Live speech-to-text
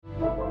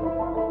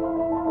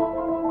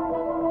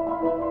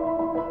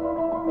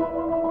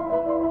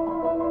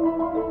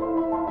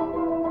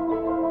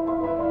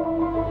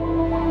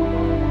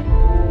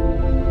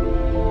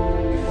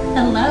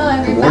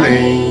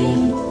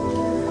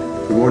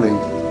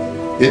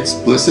It's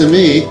Bliss and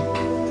me.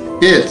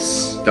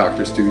 It's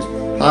Dr. Stu's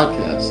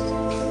podcast.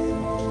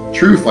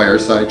 True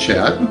Fireside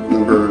Chat,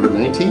 number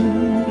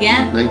 19?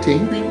 Yeah.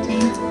 19?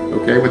 19.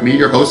 Okay, with me,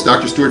 your host,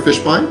 Dr. Stuart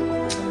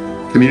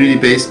Fishbein,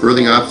 community-based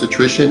birthing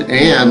obstetrician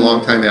and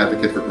longtime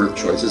advocate for birth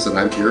choices, and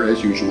I'm here,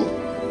 as usual,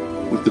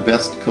 with the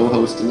best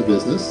co-host in the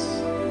business.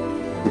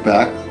 We're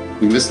back.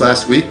 We missed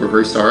last week. We're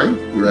very sorry.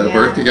 We were at a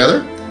birth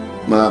together.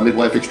 My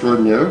midwife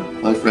extraordinaire,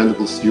 my friend, the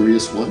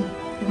mysterious one.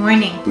 Good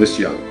morning. Bliss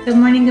Young. Good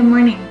morning. Good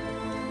morning.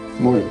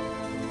 Good morning.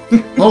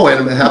 Oh,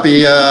 and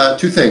happy,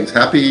 two things.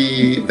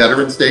 Happy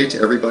Veterans Day to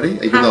everybody.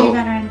 Even Happy though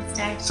Veterans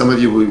Day. some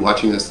of you will be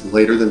watching this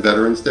later than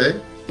Veterans Day.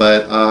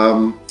 But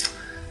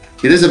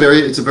it's a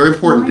very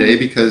important day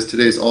because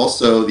today is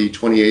also the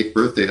 28th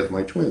birthday of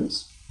my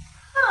twins.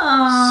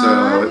 Aww,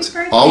 So it's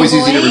always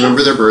easy to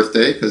remember their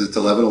birthday because it's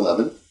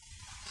 11/11.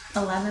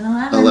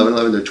 11/11.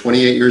 11/11. They're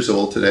 28 years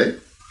old today.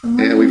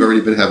 And we've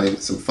already been having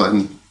some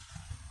fun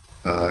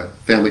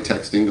family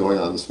texting going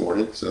on this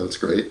morning. So it's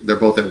great. They're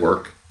both at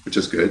work, which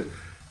is good.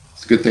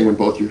 It's a good thing when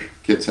both your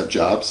kids have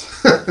jobs.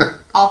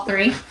 All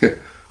three?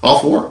 All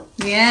four.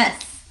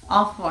 Yes,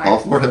 all four. All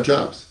four have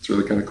jobs. It's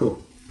really kind of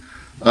cool.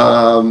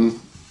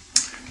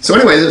 So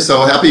anyway,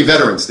 so happy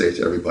Veterans Day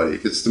to everybody.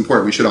 It's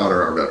important. We should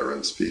honor our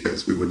veterans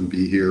because we wouldn't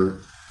be here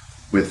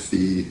with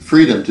the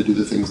freedom to do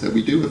the things that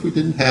we do if we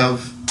didn't have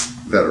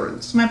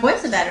veterans. My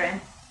boy's a veteran.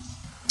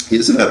 He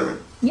is a veteran.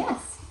 Yes.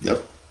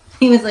 Yep.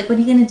 He was like, what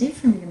are you going to do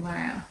for me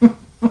tomorrow?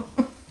 So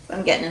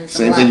I'm getting him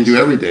some Same thing you do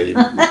every day. You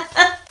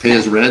pay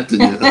his rent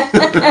and you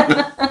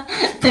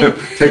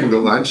take him to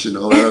lunch and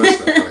all that other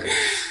stuff. Right?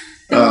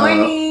 Good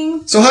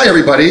morning. So hi,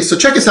 everybody. So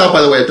check us out,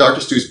 by the way, at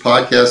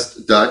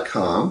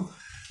drstuspodcast.com.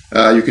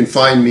 You can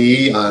find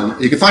me on,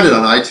 you can find it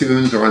on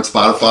iTunes or on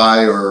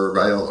Spotify or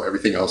I don't know,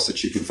 everything else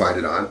that you can find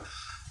it on.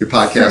 Your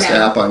podcast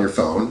app on your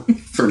phone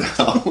for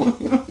now.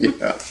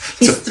 Yeah.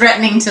 He's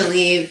threatening to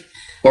leave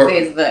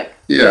Facebook.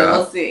 Yeah. So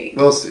we'll see.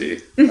 We'll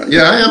see.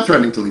 Yeah, I am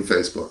threatening to leave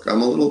Facebook.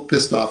 I'm a little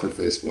pissed off at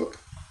Facebook.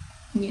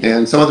 Yeah.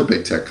 And some other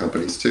big tech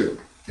companies too.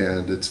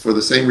 And it's for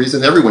the same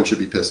reason everyone should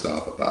be pissed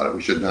off about it.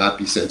 We should not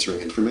be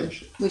censoring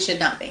information. We should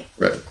not be.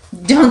 Right.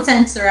 Don't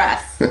censor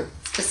us,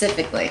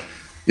 specifically.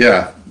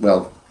 Yeah,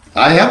 well,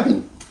 I have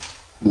been.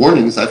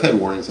 Warnings, I've had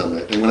warnings on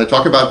that. And when I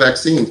talk about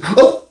vaccines,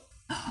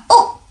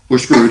 we're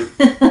screwed.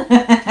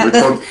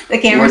 The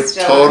camera's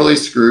still totally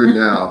screwed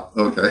now.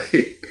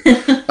 Okay.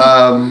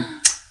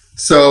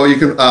 So you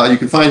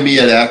can find me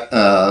at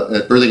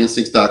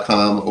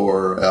birthinginstincts.com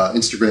or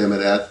Instagram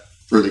at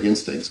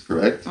birthinginstincts,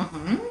 correct?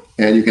 Mm-hmm.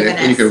 And you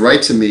can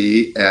write to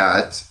me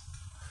at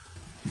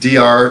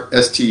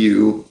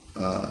drstu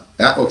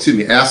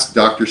ask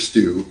Dr.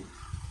 Stu.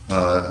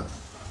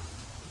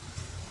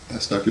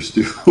 Ask Dr.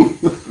 Stu.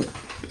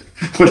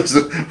 What is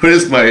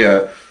my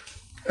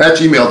at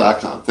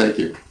gmail.com. Thank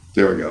you.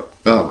 There we go.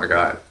 Oh my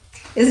God.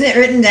 Isn't it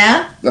written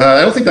down?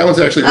 I don't think that one's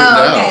actually written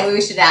down. Oh, okay.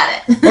 We should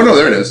add it. Oh, no,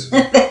 there it is.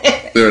 There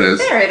it is.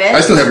 There it is.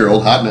 I still have your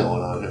old Hotmail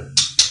one on here.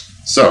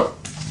 So,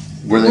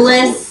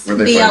 Bliss,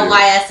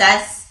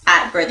 BLYSS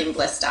at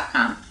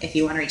birthingbliss.com if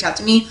you want to reach out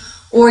to me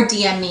or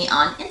DM me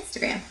on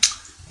Instagram.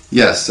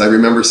 Yes, I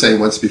remember saying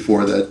once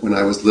before that when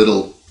I was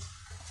little,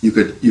 you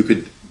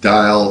could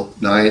dial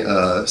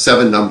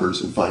 7 numbers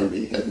and find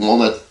me at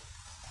Walnut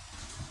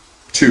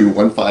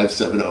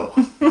 21570.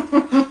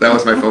 That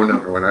was my phone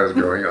number when I was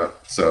growing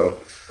up. So,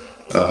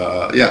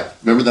 yeah,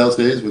 remember those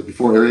days with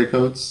before area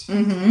codes?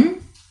 Mm-hmm.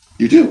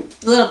 You do?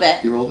 A little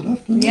bit. You're old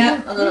enough?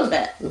 Yeah, a little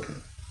bit. Okay,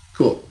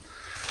 cool.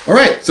 All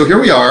right, so here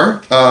we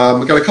are.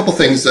 We've got a couple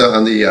things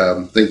on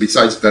the thing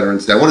besides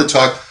Veterans Day. I want to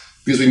talk,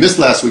 because we missed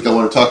last week, I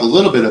want to talk a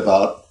little bit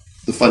about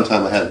the fun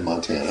time I had in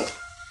Montana.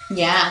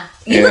 Yeah.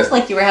 You looked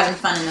like you were having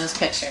fun in those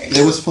pictures.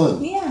 It was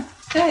fun. Yeah,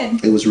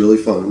 good. It was really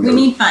fun. We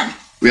need fun.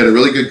 We had a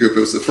really good group. It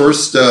was the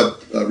first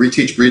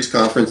Reteach Breeds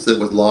conference that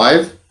was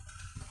live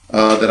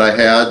that I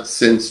had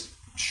since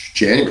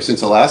January,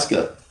 since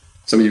Alaska.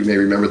 Some of you may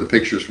remember the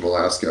pictures from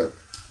Alaska.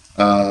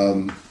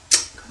 And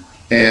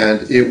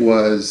it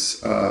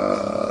was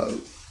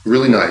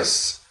really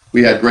nice.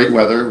 We had great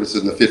weather. It was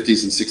in the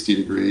 50s and 60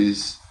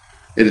 degrees.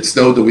 It had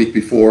snowed the week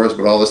before us,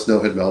 but all the snow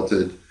had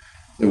melted.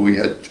 And we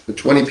had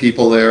 20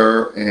 people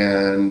there,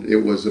 and it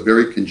was a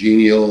very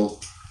congenial,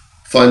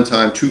 fun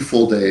time, 2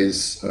 full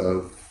days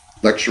of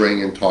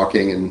lecturing and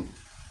talking and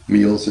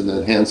meals and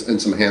then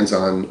some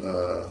hands-on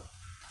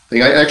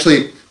thing. It's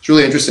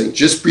really interesting.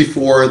 Just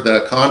before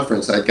the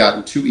conference, I'd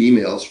gotten 2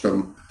 emails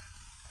from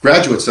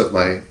graduates of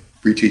my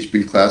Reteach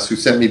Breed class who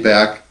sent me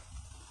back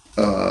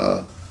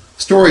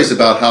stories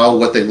about how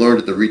what they learned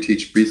at the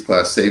Reteach Breed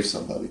class saved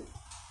somebody.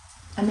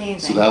 Amazing.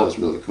 So that was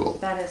really cool.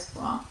 That is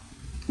cool.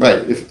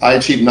 Right. If I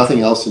achieve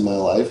nothing else in my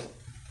life,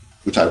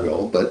 which I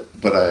will, but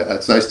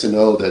it's nice to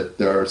know that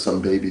there are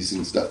some babies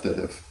and stuff that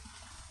have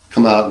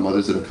come out and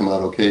mothers that have come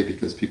out okay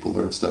because people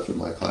learn stuff in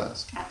my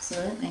class.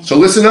 Absolutely. So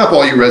listen up,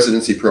 all you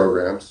residency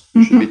programs.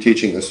 You should be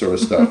teaching this sort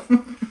of stuff.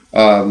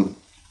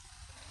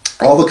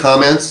 All the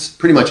comments,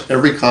 pretty much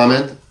every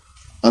comment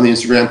on the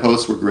Instagram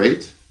posts were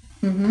great,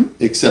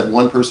 except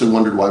one person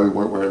wondered why we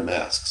weren't wearing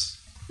masks.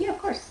 Yeah, of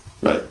course.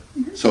 Right.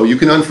 So you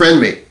can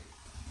unfriend me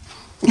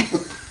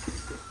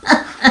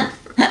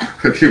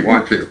if you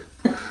want to.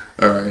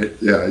 All right.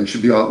 Yeah,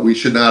 we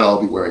should not all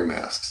be wearing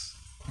masks.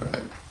 All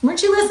right.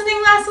 Weren't you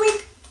listening last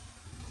week?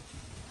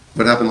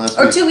 What happened last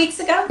week? Or 2 weeks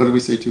ago? What did we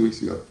say 2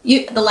 weeks ago?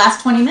 The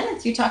last 20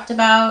 minutes, you talked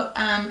about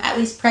at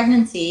least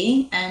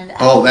pregnancy and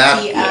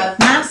efficacy of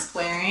mask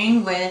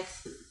wearing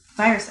with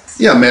viruses.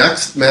 Yeah,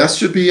 masks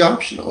should be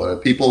optional.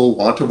 If people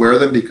want to wear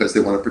them because they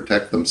want to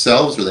protect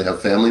themselves or they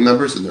have family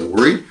members and they're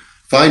worried,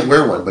 fine,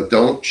 wear one. But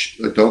don't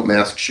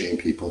mask shame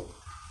people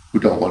who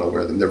don't want to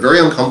wear them. They're very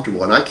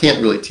uncomfortable, and I can't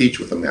really teach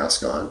with a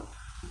mask on.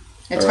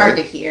 It's hard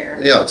to hear.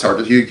 Yeah, it's hard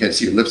to hear. You can't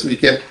see your lips, and you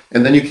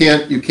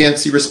can't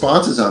see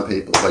responses on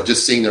people by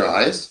just seeing their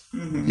eyes.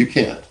 Mm-hmm. You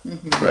can't,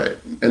 right?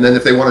 And then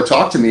if they want to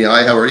talk to me,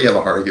 I already have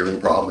a hard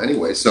hearing problem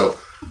anyway, so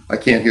I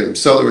can't hear them.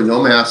 So there were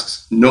no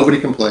masks. Nobody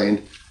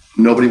complained.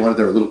 Nobody wanted.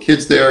 There were little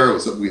kids there.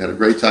 We had a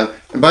great time.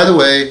 And by the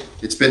way,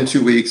 it's been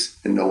 2 weeks,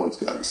 and no one's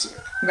gotten sick.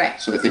 Right.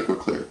 So I think we're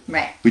clear.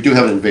 Right. We do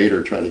have an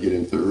invader trying to get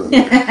into the room.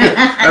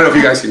 I don't know if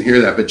you guys can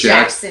hear that, but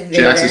Jax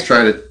is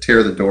trying to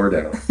tear the door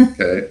down.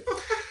 Okay.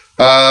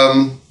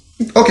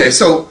 Okay,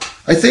 so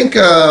I think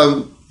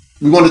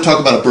we want to talk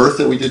about a birth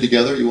that we did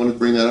together. You want to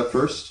bring that up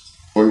first?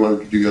 Or you want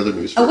to do other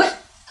news first?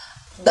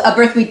 A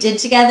birth we did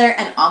together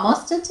and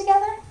almost did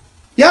together?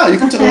 Yeah, you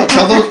can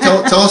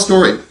tell a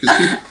story.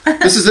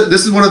 This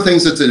is one of the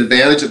things that's an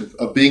advantage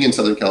of being in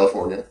Southern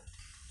California,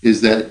 is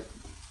that,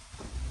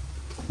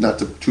 not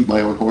to toot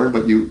my own horn,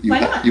 but you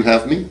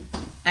have me.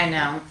 I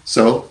know.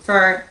 So?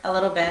 For a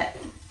little bit.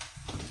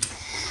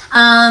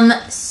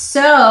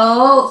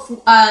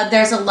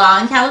 There's a law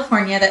in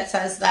California that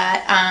says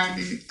that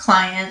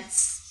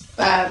clients,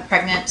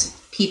 pregnant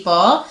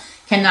people,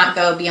 cannot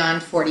go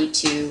beyond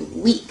 42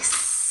 weeks.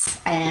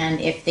 And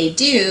if they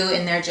do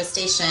in their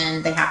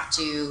gestation, they have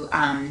to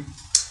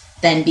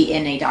then be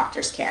in a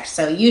doctor's care.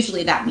 So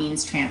usually that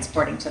means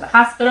transporting to the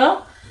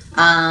hospital.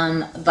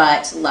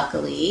 But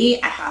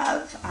luckily I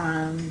have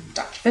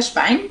Dr.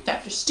 Fishbein,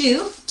 Dr.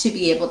 Stu, to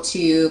be able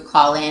to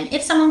call in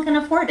if someone can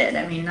afford it.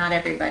 I mean, not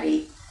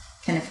everybody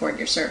can afford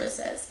your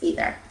services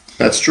either.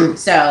 That's true.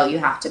 So you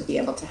have to be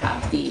able to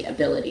have the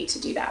ability to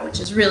do that, which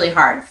is really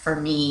hard for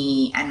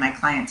me and my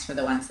clients, for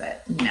the ones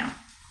that,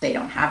 they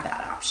don't have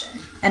that option.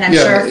 And I'm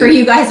sure for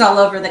you guys all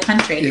over the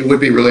country. It would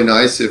be really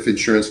nice if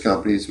insurance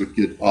companies would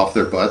get off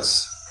their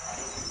butts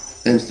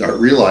and start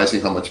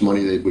realizing how much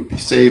money they would be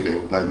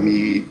saving by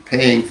me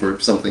paying for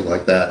something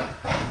like that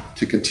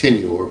to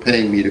continue, or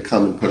paying me to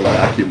come and put a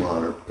vacuum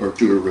on or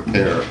do a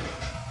repair.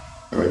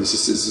 All right, is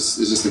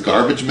this the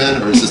garbage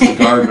men, or is this the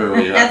gardener?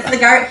 That's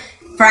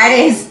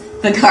Friday's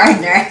the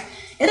gardener.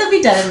 It'll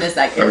be done in a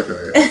second.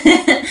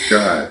 Okay.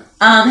 God.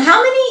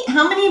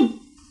 How many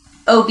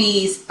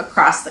OBs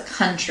across the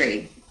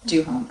country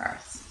do home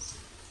births?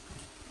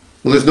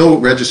 Well, there's no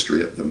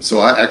registry of them, so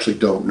I actually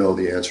don't know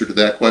the answer to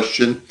that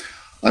question.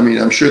 I mean,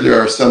 I'm sure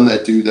there are some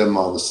that do them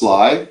on the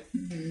sly.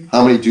 Mm-hmm.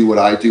 How many do what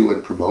I do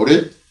and promote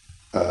it?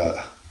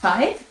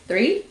 5?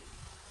 3?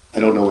 I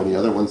don't know any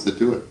other ones that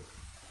do it.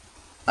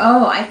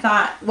 Oh, I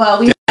thought. Well,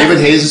 David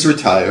Hayes is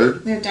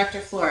retired. We have Dr.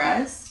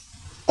 Flores.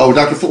 Oh,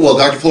 Dr.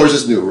 Flores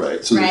is new,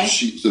 right? So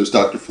there's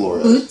Dr.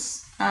 Flores.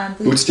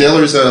 Boots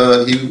Taylor's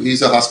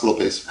he's a hospital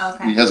patient.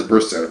 Okay. He has a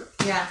birth center.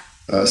 Yeah.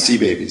 Sea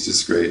Babies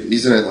is great.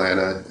 He's in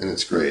Atlanta, and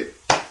it's great.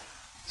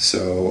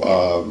 So,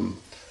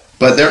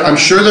 but I'm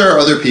sure there are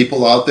other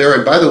people out there.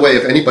 And by the way,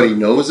 if anybody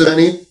knows of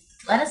any,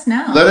 let us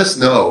know. Let us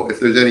know if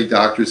there's any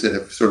doctors that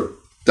have sort of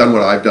done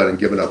what I've done and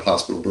given up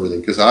hospital birthing,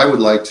 because I would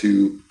like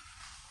to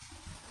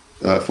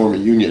form a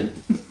union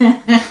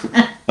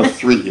of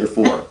 3 or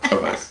 4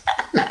 of us.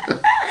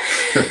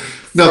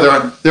 No,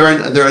 there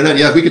are none.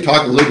 Yeah, we could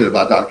talk a little bit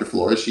about Dr.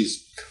 Flores.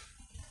 She's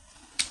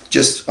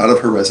just out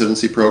of her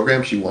residency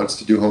program. She wants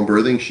to do home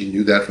birthing. She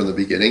knew that from the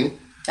beginning.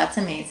 That's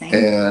amazing.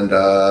 And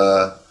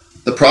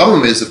the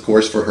problem is, of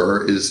course, for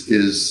her is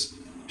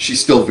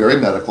she's still very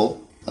medical.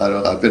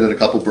 I've been at a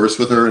couple births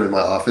with her and in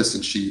my office,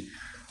 and she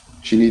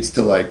needs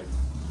to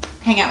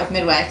hang out with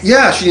midwives.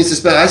 Yeah, she needs to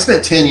spend. I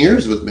spent 10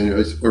 years with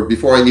midwives, or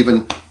before I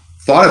even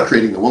thought of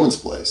creating the Woman's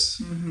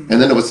Place. Mm-hmm.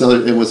 And then it was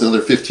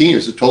another 15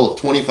 years, a total of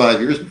 25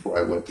 years before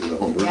I went through the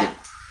home birthing. Yeah.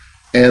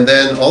 And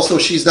then also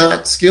she's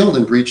not skilled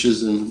in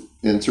breeches and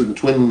certain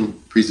twin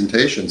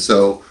presentations,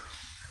 so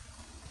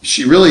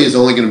she really is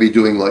only going to be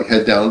doing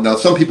head down. Now,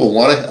 some people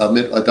want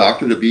a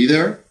doctor to be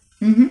there,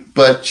 mm-hmm.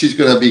 but she's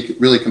going to be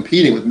really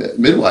competing with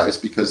midwives,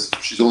 because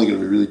she's only going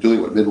to be really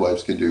doing what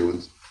midwives can do.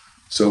 And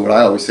so what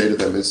I always say to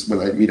them is, when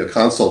I meet a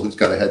consult who's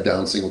got a head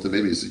down singleton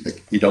baby, is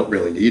you don't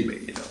really need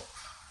me,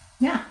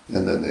 Yeah.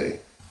 And then they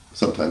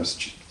sometimes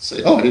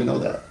say, "Oh, I didn't know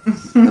that,"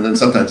 and then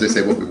sometimes they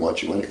say, "Well, we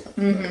want you anyway."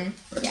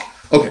 Mm-hmm. Right. Yeah.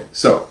 Okay,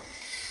 so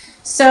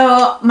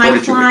my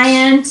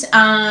client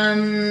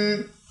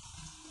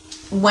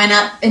went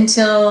up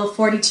until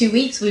 42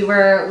 weeks. We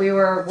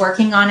were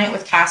working on it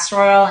with castor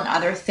oil and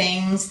other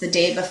things the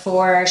day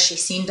before. She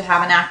seemed to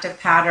have an active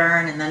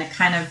pattern, and then it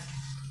kind of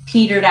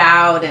petered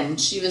out, and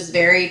she was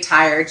very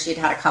tired. She'd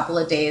had a couple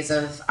of days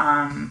of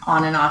on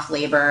and off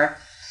labor.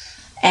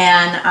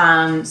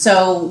 And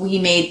so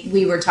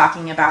we were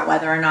talking about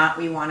whether or not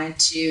we wanted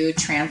to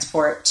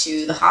transport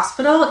to the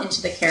hospital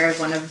into the care of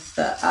one of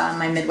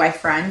my midwife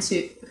friends,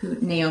 who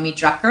Naomi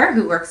Drucker,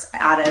 who works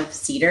out of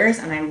Cedars,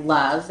 and I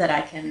love that I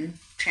can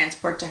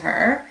transport to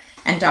her.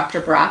 And Dr.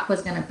 Brock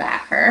was going to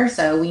back her,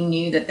 so we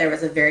knew that there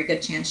was a very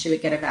good chance she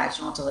would get a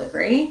vaginal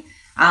delivery,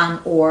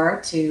 or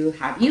to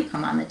have you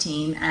come on the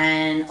team.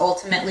 And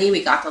ultimately,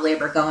 we got the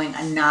labor going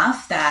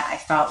enough that I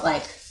felt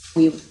like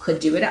we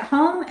could do it at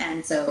home,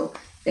 and so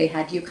they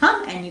had you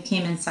come, and you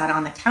came and sat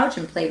on the couch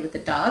and played with the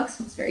dogs.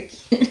 It was very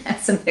cute. I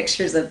have some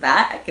pictures of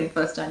that I can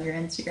post on your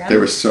Instagram. They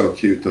were so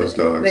cute, those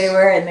dogs. They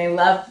were, and they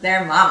loved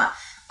their mama.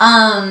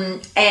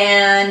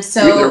 And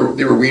so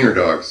they were wiener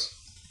dogs.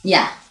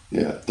 Yeah.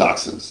 Yeah,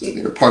 dachshunds.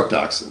 They were part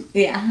dachshund.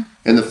 Yeah.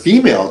 And the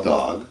female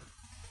dog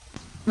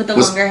with the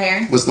longer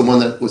hair was the one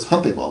that was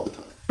humping all the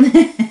time.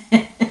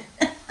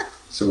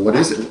 So what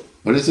is it?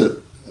 What is it?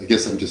 I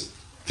guess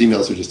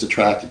females are just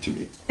attracted to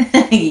me.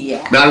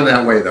 Yeah. Not in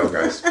that way, though,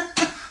 guys.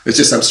 It's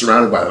just I'm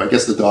surrounded by them. I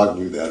guess the dog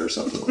knew that or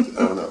something like that.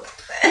 I don't know.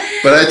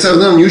 But it's an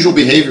unusual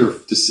behavior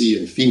to see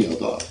in female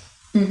dog.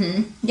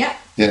 Mm-hmm. Yeah.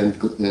 And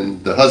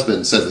the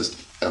husband said this.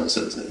 I haven't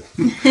said his name.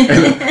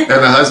 and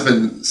the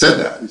husband said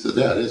that. He said,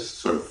 "Yeah, it is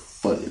sort of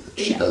funny that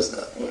she does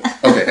that."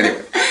 But, okay.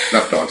 Anyway,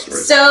 enough dog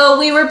stories. So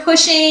we were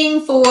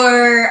pushing for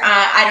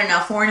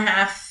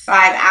 4.5,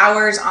 5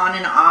 hours on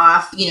and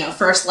off.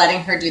 First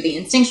letting her do the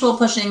instinctual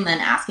pushing, then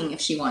asking if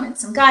she wanted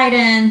some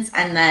guidance,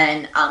 and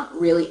then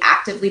really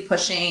actively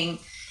pushing.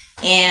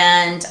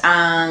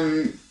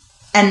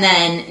 And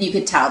then you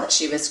could tell that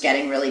she was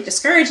getting really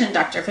discouraged, and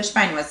Dr.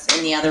 Fishbein was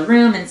in the other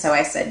room. And so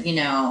I said,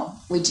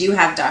 we do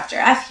have Dr.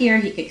 F here.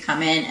 He could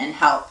come in and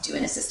help do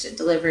an assisted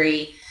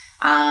delivery.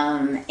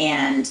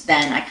 And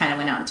then I kind of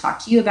went out and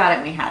talked to you about it.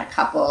 And we had a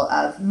couple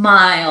of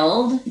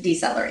mild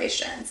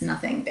decelerations,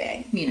 nothing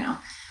big,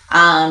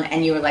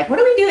 and you were like, what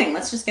are we doing?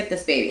 Let's just get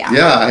this baby out.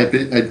 Yeah,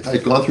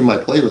 I'd gone through my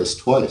playlist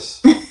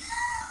twice.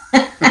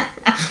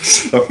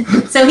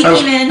 So he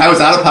came in. I was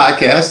on a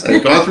podcast. I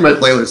had gone through my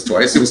playlist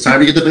twice. It was time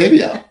to get the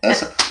baby out.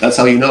 That's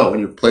how you know when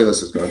your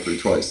playlist has gone through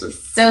twice.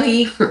 So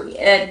you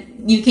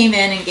came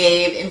in and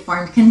gave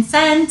informed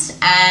consent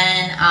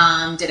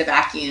and did a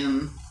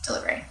vacuum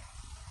delivery.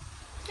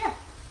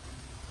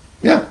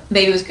 Yeah. The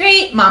baby was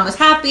great. Mom was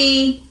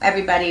happy.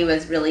 Everybody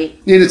was really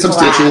needed some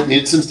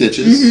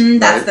stitches. Mm-hmm.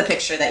 That's the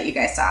picture that you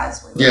guys saw.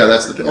 That's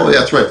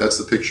right. That's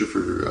the picture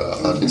for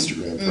on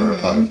Instagram for our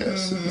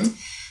podcast. Mm-hmm.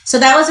 So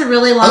that was a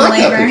really long labor. I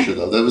like that picture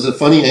though. That was a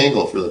funny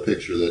angle for the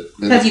picture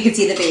because you could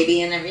see the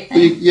baby and everything.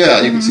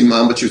 You could see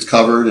Mom, but she was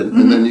covered,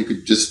 and then you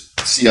could just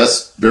see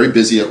us very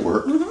busy at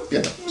work. Mm-hmm. Yeah,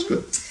 it was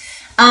good.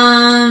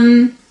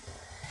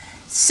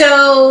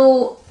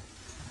 So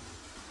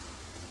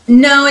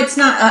no, it's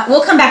not.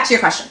 We'll come back to your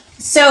question.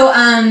 So,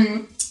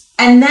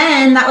 and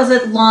then that was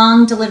a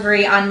long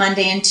delivery on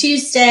Monday and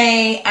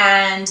Tuesday.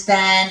 And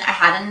then I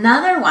had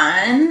another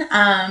one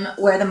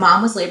where the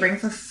mom was laboring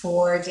for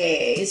 4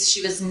 days.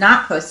 She was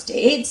not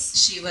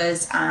post-dates. She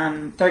was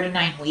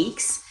 39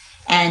 weeks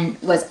and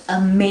was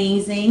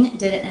amazing,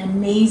 did an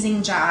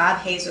amazing job.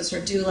 Hayes was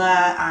her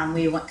doula.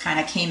 We kind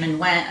of came and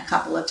went a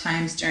couple of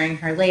times during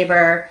her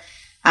labor.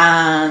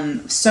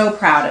 So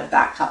proud of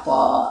that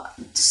couple.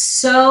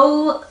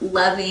 So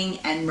loving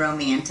and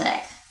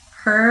romantic.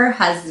 Her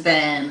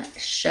husband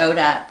showed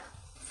up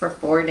for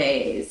 4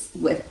 days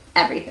with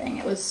everything.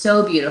 It was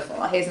so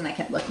beautiful. Hayes and I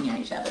kept looking at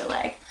each other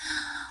like,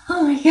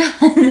 oh my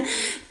God,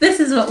 this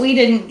is what we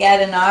didn't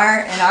get in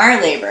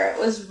our labor. It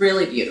was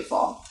really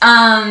beautiful.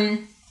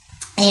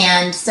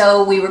 And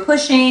so we were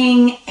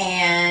pushing,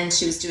 and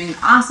she was doing an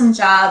awesome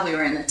job. We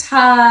were in the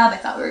tub. I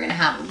thought we were going to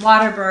have a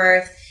water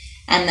birth.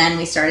 And then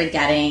we started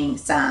getting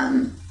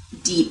some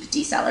deep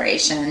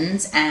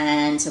decelerations.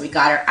 And so we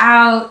got her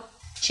out,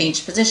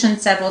 changed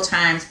positions several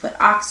times, put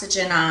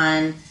oxygen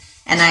on.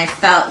 And I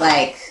felt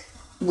like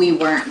we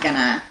weren't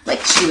gonna,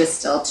 she was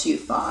still too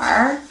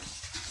far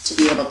to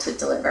be able to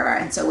deliver.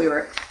 And so we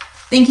were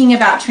thinking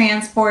about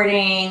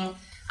transporting.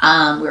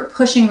 We were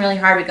pushing really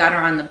hard. We got her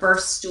on the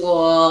birth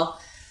stool.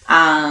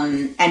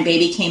 And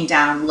baby came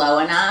down low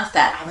enough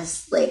that I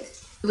was like,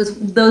 it was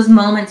those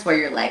moments where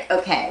you're like,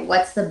 okay,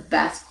 what's the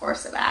best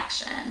course of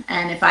action?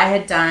 And if I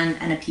had done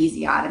an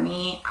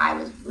episiotomy, I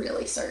was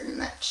really certain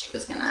that she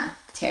was going to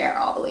tear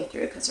all the way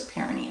through because her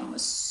perineum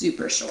was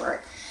super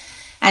short.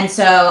 And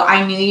so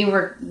I knew you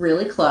were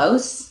really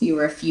close. You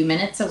were a few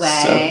minutes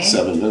away.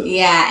 7 minutes.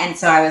 Yeah. And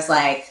so I was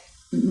like,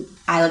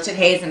 I looked at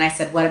Hayes and I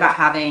said, what about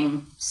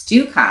having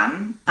Stu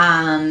come?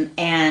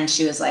 And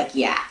she was like,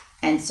 yeah.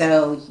 And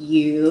so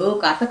you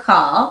got the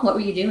call. What were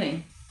you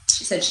doing?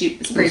 She said she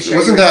was pretty sure.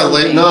 Wasn't that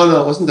late?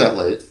 No, it wasn't that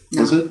late.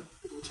 No. Was it?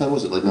 What time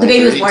was it? Like 9:30? The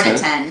baby was born at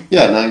 10.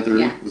 Yeah, 9:30.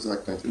 Yeah. It was like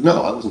 9:30.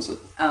 No, I wasn't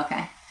sleeping.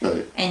 Okay.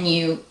 Right. And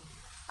you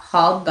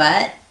hauled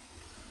butt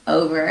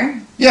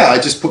over. Yeah, I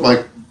just put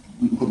my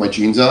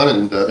jeans on,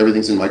 and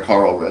everything's in my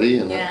car already.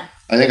 And yeah.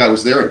 I think I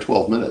was there in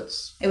 12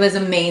 minutes. It was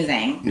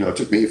amazing. It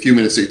took me a few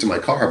minutes to get to my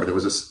car, but it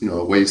was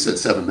Waze said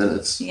 7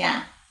 minutes.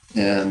 Yeah.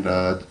 And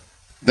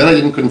then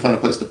I couldn't find a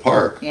place to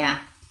park. Yeah.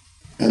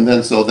 And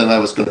then I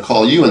was going to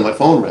call you, and my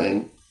phone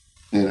rang,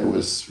 and it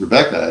was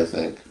Rebecca, I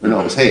think. Or no,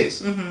 it was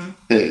Hayes.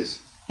 Hayes.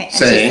 And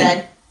saying, she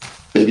said,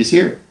 baby's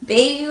here.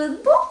 baby was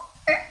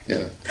born.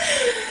 Yeah.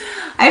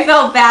 I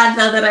felt bad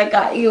though that I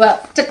got you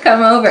up to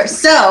come over.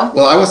 So,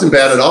 Well, I wasn't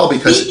bad at all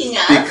because Speaking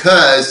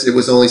of- it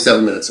was only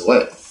 7 minutes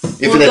away.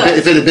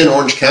 If it had been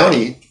Orange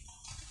County,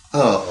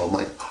 oh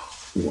my,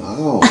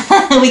 wow,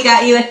 we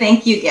got you a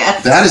thank you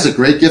gift. that is a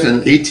great gift,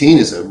 and 18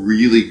 is a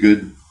really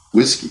good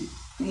whiskey.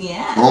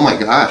 Yeah. Oh my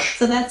gosh.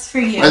 So that's for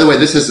you. By the way,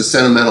 this has a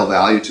sentimental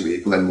value to me,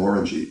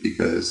 Glenmorangie,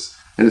 because,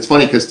 and it's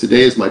funny because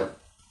today is my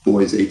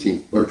boy's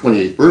 18th or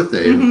 28th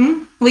birthday.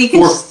 And Well, you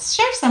can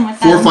share some with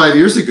 4 or them. 5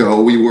 years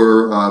ago, we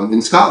were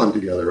in Scotland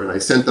together, and I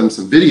sent them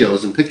some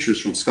videos and pictures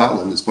from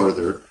Scotland as part of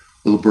their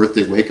little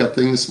birthday wake-up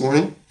thing this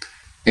morning.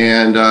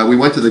 And we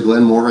went to the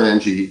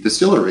Glenmorangie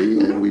distillery,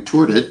 and we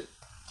toured it,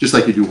 just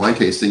like you do wine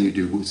tasting, you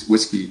do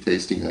whiskey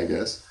tasting, I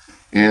guess.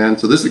 And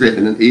so this is great.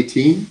 And then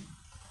 18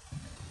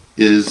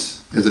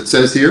 is, as it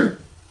says here,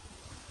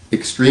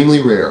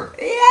 extremely rare.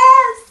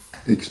 Yes.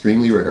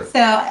 Extremely rare. So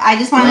I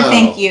just want to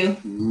thank you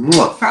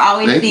Mwah. for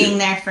always Thank being you.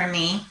 there for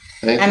me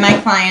Thank and you.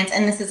 my clients.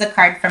 And this is a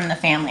card from the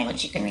family,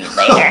 which you can read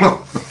later.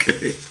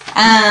 Okay.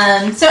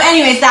 So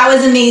anyways, that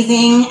was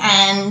amazing.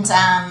 And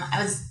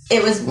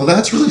it was, Well,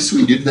 that's really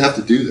sweet. You didn't have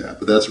to do that,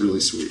 but that's really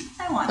sweet.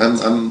 I wanted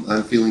to.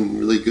 I'm feeling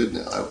really good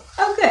now.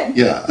 Oh, good.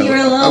 Yeah, You were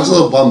a little. I was a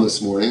little bummed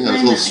this morning. I was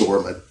I a little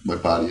know. sore. My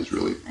body is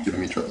really giving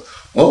me trouble.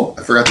 Oh,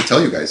 I forgot to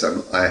tell you guys.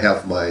 I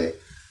have my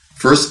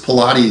first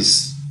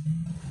Pilates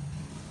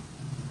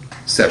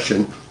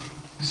session.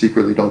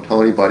 Secretly, don't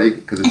tell anybody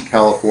because it's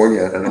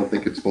California and I don't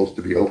think it's supposed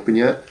to be open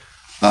yet.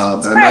 I'm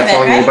not private,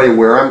 telling right? anybody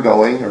where I'm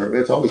going, or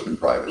it's always been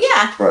private.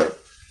 Yeah. Right.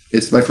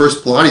 It's my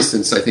first Pilates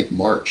since I think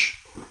March.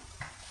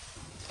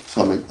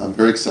 So I'm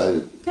very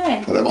excited.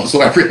 Good. But I'm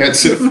also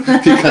apprehensive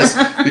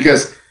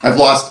because I've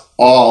lost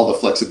all the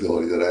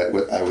flexibility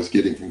that I was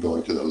getting from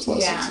going to those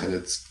lessons, Yeah.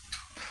 and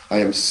I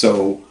am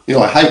so,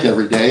 I hike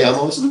every day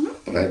almost,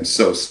 but I am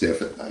so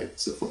stiff at night,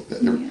 stuff like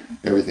that.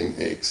 Everything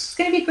aches, It's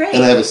going to be great.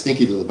 and I have a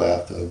stinky little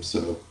bathtub,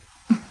 so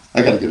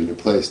I got to get a new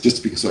place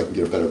just because so I can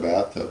get a better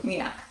bathtub.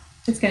 Yeah.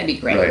 It's going to be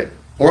great. Right.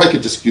 Or I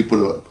could just put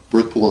a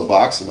birth pool in a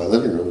box in my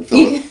living room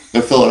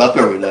and fill it up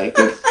every night.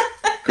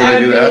 Could I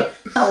do that?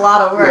 A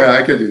lot of work. Yeah,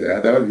 I could do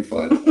that. That would be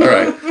fun. All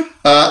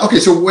right. Okay,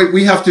 so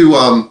we have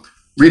to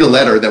read a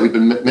letter that we've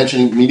been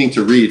meaning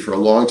to read for a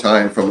long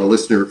time from a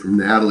listener from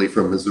Natalie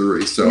from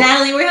Missouri. So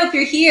Natalie, we hope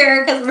you're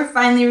here because we're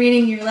finally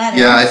reading your letter.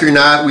 yeah, if you're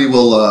not, we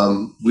will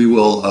Listen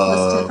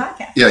to the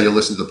podcast. Yeah, you'll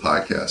listen to the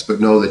podcast, but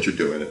know that you're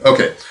doing it.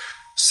 Okay.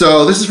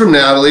 So this is from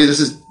Natalie. This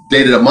is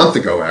dated a month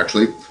ago,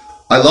 actually.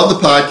 I love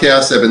the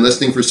podcast. I've been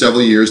listening for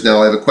several years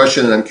now. I have a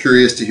question and I'm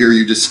curious to hear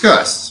you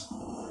discuss.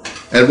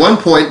 At one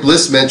point,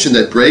 Bliss mentioned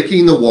that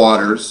breaking the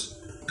waters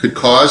could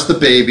cause the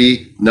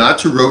baby not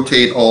to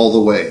rotate all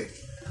the way.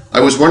 I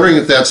was wondering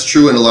if that's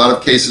true in a lot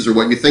of cases or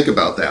what you think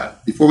about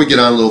that. Before we get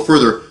on a little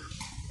further,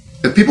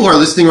 if people are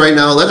listening right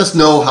now, let us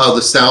know how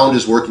the sound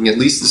is working, at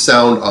least the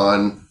sound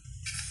on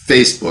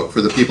Facebook.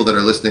 For the people that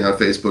are listening on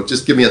Facebook,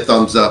 just give me a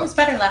thumbs It up. was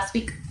better last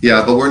week.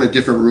 Yeah, but we're in a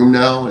different room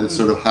now, and it's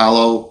sort of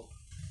hollow,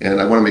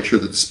 and I want to make sure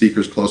that the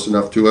speaker's close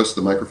enough to us,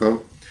 the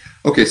microphone.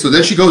 Okay, so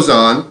then she goes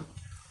on.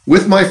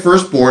 With my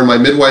firstborn, my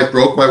midwife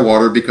broke my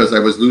water because I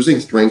was losing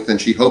strength and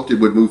she hoped it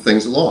would move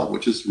things along,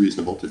 which is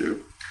reasonable to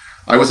do.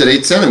 I was at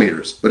 8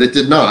 centimeters, but it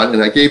did not,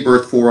 and I gave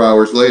birth 4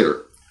 hours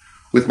later.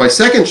 With my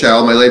second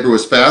child, my labor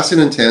was fast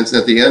and intense,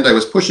 and at the end I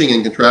was pushing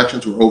and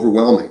contractions were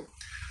overwhelming.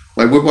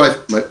 My midwife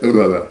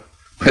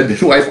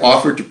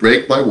offered to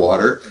break my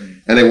water,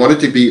 and I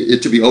wanted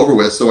it to be over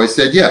with, so I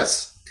said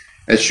yes.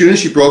 As soon as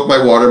she broke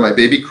my water, my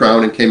baby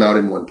crowned and came out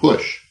in one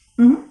push,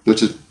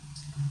 which is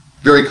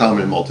very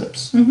common in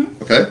multips.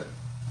 Okay?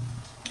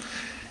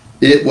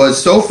 It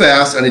was so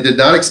fast, and I did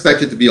not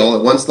expect it to be all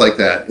at once like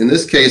that. In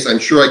this case, I'm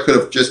sure I could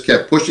have just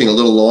kept pushing a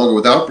little longer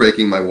without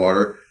breaking my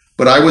water,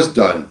 but I was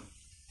done,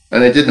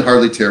 and I didn't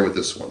hardly tear with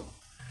this one.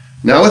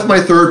 Now with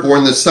my third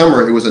born this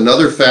summer, it was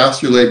another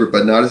faster labor,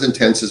 but not as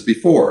intense as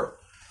before.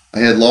 I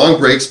had long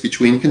breaks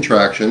between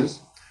contractions.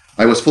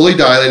 I was fully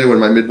dilated when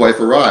my midwife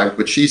arrived,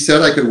 but she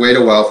said I could wait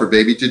a while for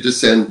baby to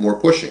descend before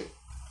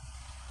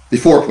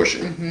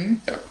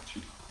pushing. Yeah,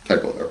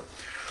 typo there.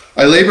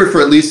 I labored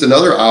for at least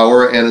another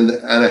hour and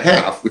a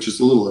half, which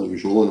is a little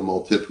unusual in a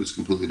multip who's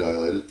completely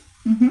dilated.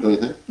 Don't you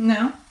think?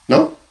 No.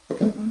 No?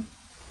 Okay.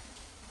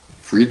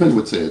 Friedman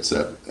would say it's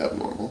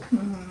abnormal.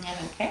 I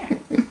don't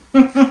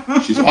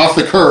care. She's off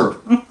the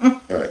curb.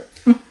 All right.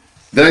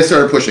 Then I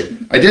started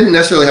pushing. I didn't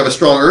necessarily have a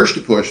strong urge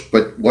to push,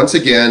 but once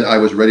again, I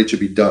was ready to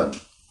be done.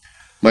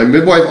 My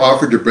midwife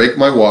offered to break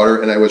my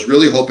water, and I was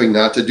really hoping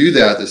not to do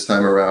that this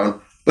time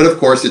around, but of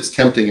course, it's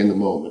tempting in the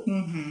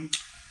moment.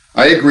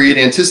 I agreed,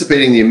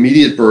 anticipating the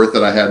immediate birth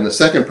that I had in the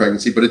second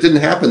pregnancy, but it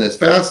didn't happen as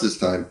fast this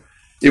time.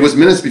 It was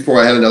minutes before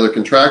I had another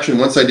contraction.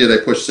 Once I did,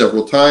 I pushed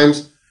several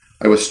times.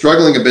 I was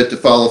struggling a bit to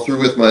follow through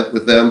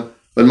with them,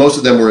 but most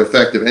of them were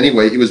effective.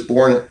 Anyway, he was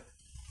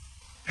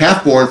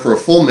half born for a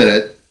full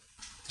minute,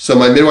 so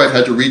my midwife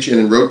had to reach in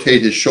and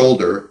rotate his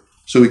shoulder,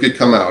 so he could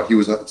come out.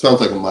 It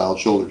sounds like a mild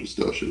shoulder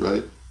dystocia,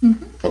 right?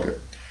 Okay.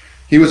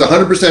 He was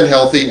 100%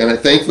 healthy, and I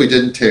thankfully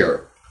didn't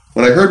tear.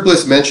 When I heard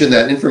Bliss mention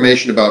that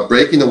information about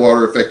breaking the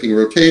water affecting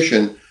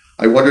rotation,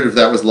 I wondered if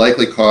that was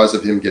likely cause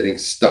of him getting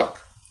stuck.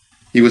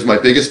 He was my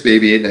biggest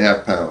baby,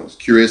 8.5 pounds.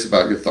 Curious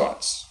about your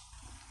thoughts.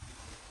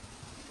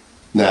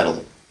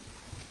 Natalie.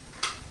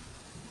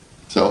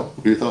 So,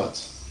 what are your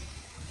thoughts?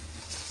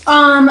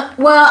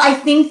 Well, I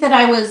think that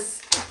I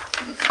was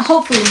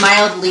hopefully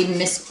mildly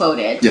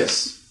misquoted.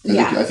 Yes.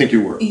 I think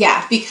you were.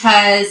 Yeah,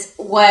 because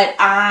what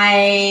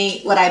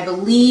I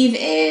believe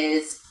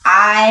is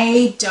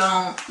I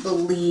don't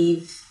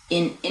believe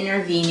in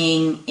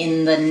intervening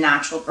in the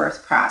natural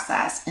birth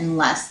process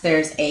unless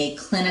there's a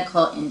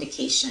clinical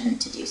indication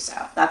to do so.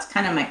 That's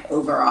kind of my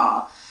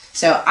overall.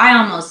 So I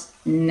almost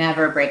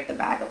never break the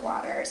bag of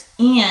waters.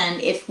 And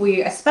if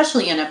we,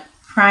 especially in a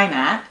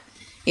prime-ep,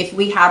 if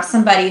we have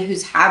somebody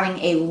who's having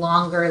a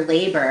longer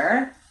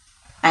labor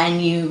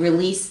and you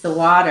release the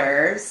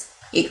waters,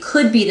 it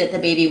could be that the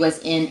baby was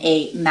in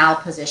a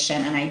malposition.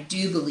 And I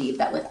do believe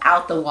that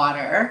without the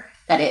water,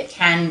 that it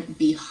can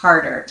be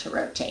harder to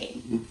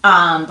rotate.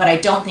 But I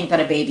don't think that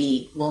a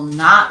baby will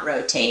not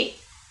rotate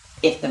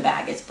if the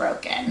bag is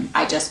broken.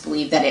 I just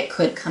believe that it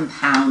could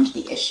compound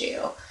the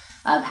issue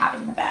of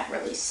having the bag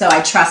released. So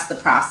I trust the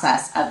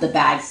process of the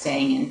bag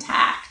staying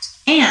intact.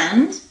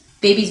 And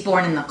babies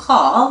born in the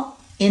caul,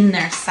 in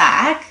their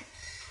sac,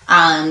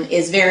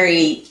 is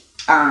very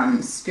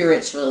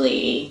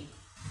spiritually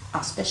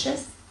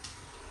auspicious.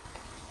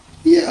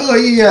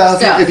 Yeah.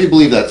 So, if you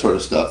believe that sort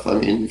of stuff, I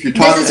mean, if you're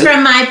taught, this is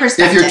from my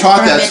perspective. if you're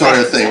taught that sort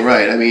of thing,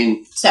 right? I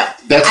mean, so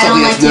that's I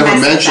don't something like that's to never mess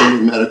with mentioned that.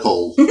 in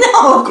medical.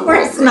 No, of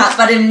course not.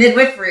 But in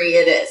midwifery,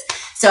 it is.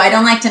 So I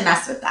don't like to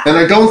mess with that. And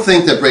I don't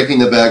think that breaking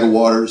the bag of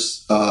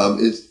waters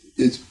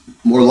is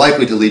more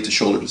likely to lead to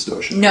shoulder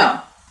dystocia.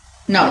 No,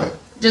 Okay.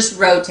 just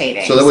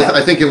rotating. So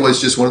I think it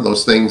was just one of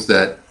those things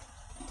that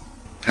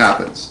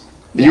happens.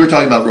 And you were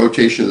talking about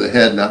rotation of the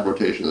head, not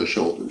rotation of the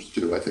shoulders,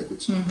 too. I think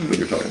that's what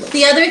you're talking about.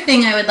 The other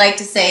thing I would like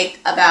to say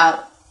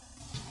about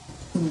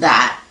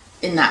that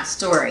in that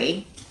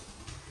story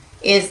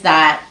is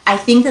that I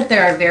think that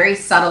there are very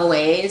subtle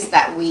ways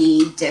that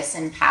we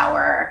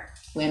disempower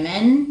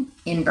women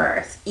in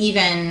birth,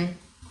 even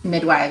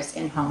midwives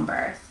in home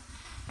birth.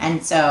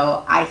 And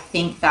so I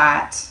think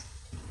that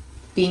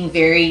being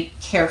very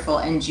careful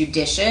and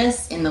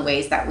judicious in the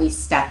ways that we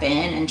step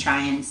in and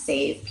try and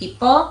save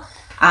people.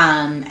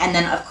 And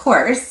then, of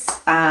course,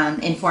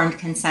 informed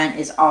consent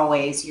is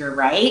always your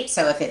right.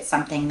 So if it's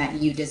something that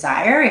you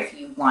desire, if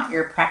you want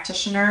your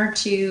practitioner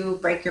to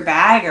break your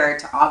bag or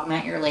to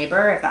augment your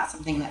labor, if that's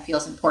something that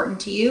feels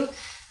important to you,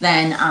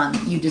 then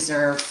you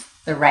deserve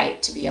the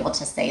right to be able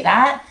to say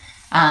that.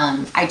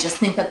 I just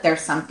think that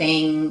there's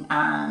something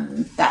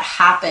that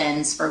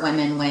happens for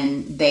women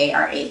when they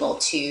are able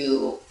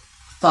to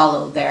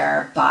follow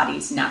their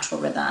body's natural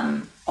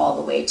rhythm all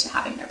the way to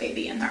having their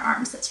baby in their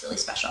arms. That's really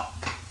special.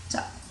 So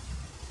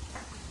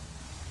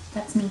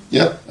that's me.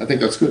 Yeah, I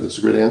think that's good. That's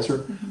a great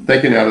answer.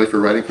 Thank you, Natalie, for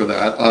writing for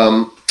that.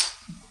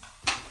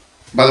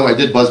 By the way, I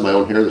did buzz my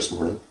own hair this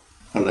morning.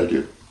 How did I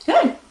do?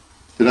 Good.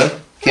 Did I?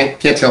 Can't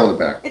tell in the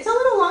back. It's a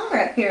little longer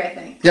up here, I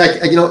think.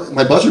 Yeah,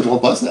 my buzzer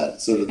won't buzz that.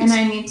 So does And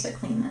I need to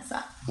clean this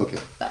up. Okay.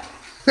 But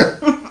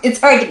it's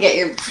hard to get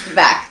your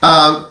back.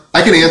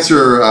 I can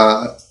answer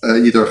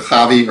either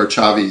Javi or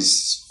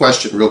Chavi's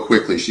question real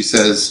quickly. She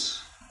says,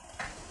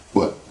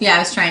 what? Yeah, I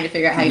was trying to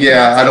figure out how you Yeah,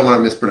 pronounce I it. don't want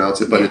to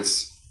mispronounce it, but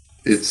it's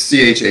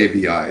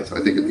Chavi. So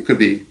I think it could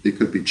be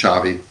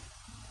Chavi,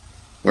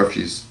 or if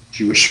she's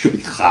Jewish, it could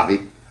be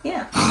Javi.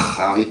 Yeah.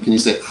 Javi. Can you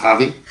say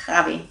Javi?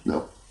 Javi.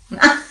 No.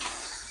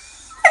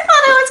 I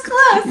thought I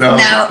was close. No.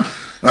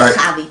 All right.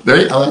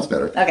 Javi. Oh, that's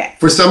better. Okay.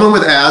 For someone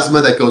with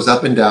asthma that goes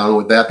up and down,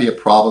 would that be a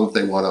problem if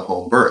they want a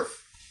home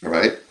birth? All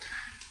right.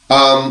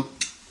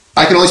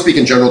 I can only speak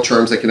in general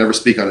terms. I can never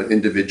speak on an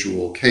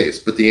individual case,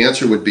 but the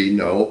answer would be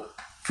no.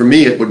 For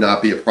me, it would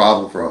not be a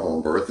problem for a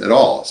home birth at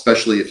all,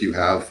 especially if you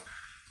have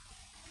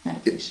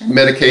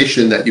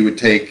medication that you would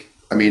take.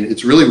 I mean,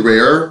 it's really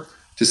rare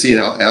to see an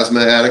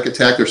asthmatic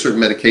attack. There are certain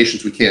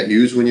medications we can't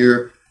use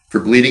for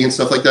bleeding and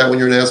stuff like that when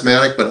you're an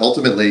asthmatic, but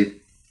ultimately,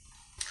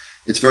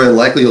 it's very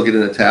unlikely you'll get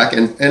an attack.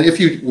 And if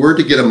you were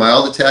to get a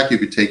mild attack, you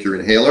could take your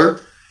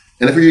inhaler.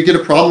 And if you get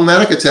a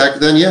problematic attack,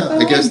 then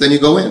I guess then you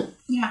go in.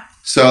 Yeah.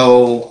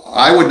 So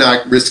I would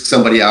not risk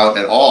somebody out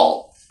at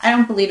all. I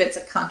don't believe it's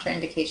a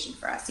contraindication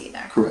for us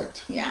either.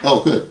 Correct. Yeah.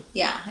 Oh, good.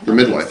 Yeah. I For don't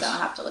think midwives. so. I'll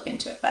have to look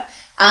into it. But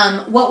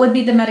what would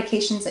be the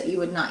medications that you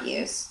would not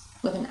use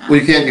with an asthma? Well,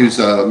 you can't use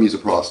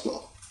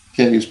misoprostol. You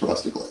can't use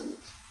prostaglandins.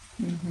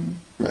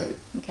 Right.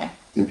 Okay.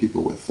 In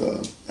people with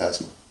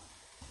asthma.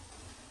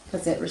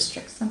 Does it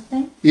restrict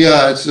something?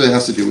 Yeah, it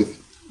has to do with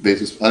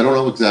basis. I don't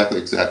know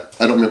exactly.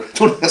 I don't remember.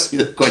 Don't ask me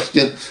that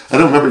question. I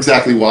don't remember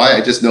exactly why.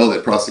 I just know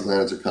that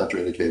prostaglandins are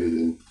contraindicated.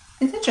 And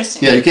It's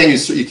interesting. yeah, you can't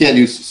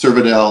use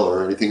Cervidil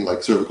or anything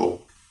like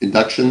cervical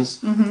inductions,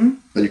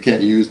 but you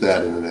can't use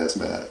that in an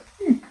asthmatic.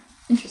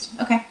 Interesting.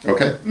 Okay.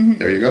 Okay,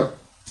 there you go.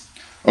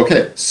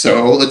 Okay,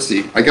 so let's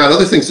see. I got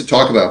other things to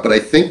talk about, but I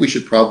think we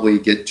should probably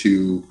get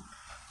to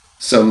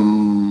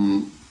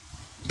some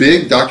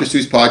big Dr.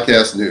 Seuss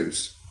podcast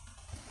news.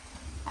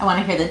 I want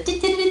to hear the.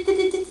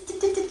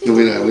 No,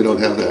 we don't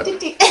have that.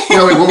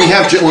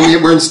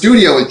 When we're in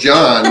studio with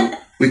John,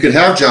 we could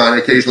have John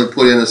occasionally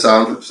put in a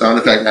sound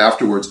effect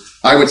afterwards.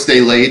 I would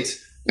stay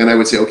late and I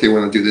would say, okay, we're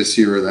going to do this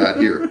here or that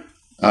here.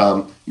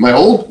 When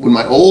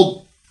my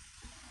old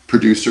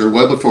producer,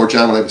 well before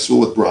John, when I was at school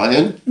with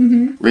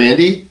Brian,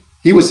 Randy,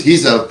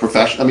 he's a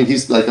professional. I mean,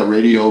 he's like a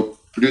radio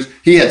producer.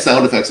 He had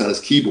sound effects on his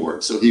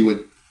keyboard, so he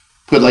would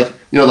put like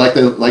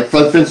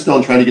Fred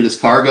Flintstone trying to get his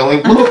car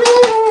going.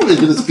 Get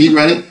his speed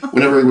running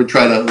whenever he would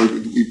try to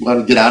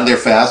want to get out of there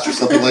fast or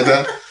something like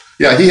that.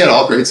 Yeah, he had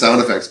all great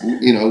sound effects.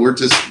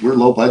 We're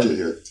low budget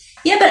here.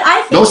 Yeah, but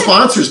I think no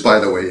sponsors, by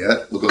the way,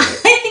 yet. We'll go ahead.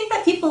 I think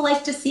that people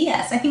like to see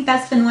us. I think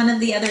that's been one of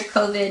the other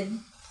COVID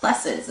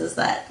pluses is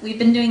that we've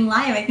been doing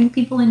live. I think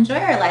people enjoy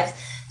our lives.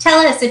 Tell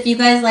us if you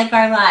guys like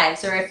our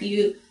lives or if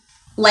you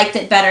liked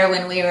it better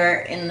when we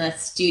were in the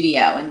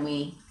studio and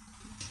we.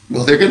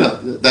 Well,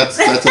 that's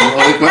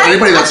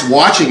anybody that's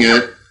watching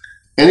it.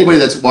 Anybody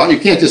that's watching,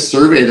 you can't just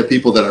survey the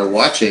people that are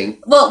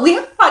watching. Well, we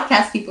have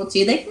podcast people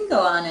too. They can go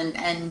on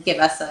and give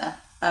us a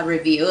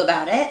review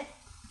about it.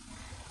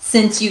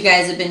 Since you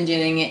guys have been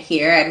doing it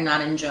here, I'm not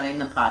enjoying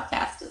the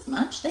podcast as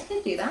much. They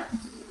could do that.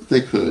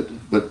 They could,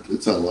 but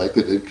it's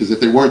unlikely because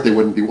if they weren't, they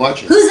wouldn't be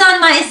watching. Who's on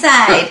my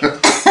side?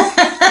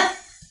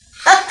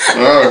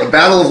 Oh, the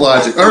battle of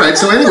logic. All right.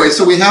 So anyway,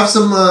 we have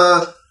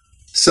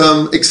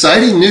some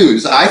exciting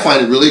news. I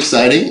find it really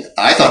exciting.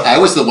 I thought I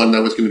was the one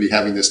that was going to be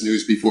having this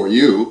news before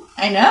you.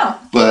 I know.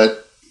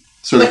 But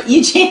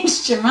you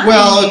changed your mind.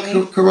 Well,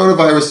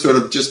 coronavirus sort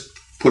of just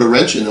put a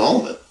wrench in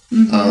all of it.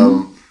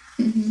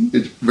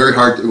 It's very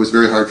hard. It was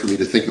very hard for me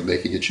to think of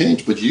making a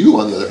change. But you,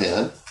 on the other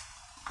hand,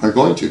 are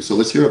going to. So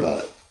let's hear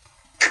about it.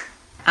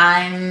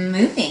 I'm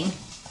moving.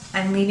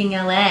 I'm leaving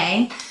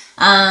LA.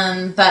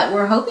 But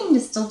we're hoping to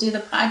still do the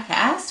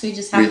podcast. We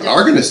just have We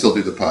are going to still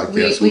do the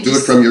podcast. We'll do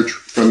it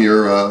from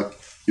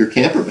your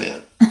camper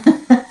van.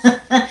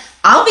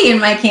 I'll be in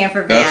my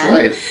camper van. That's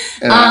right.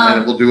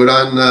 And we'll do it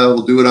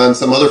on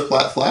some other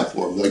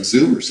platform like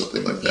Zoom or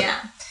something like that. Yeah.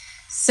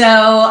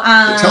 So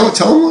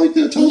tell them.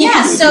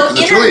 Yeah. So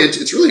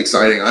it's really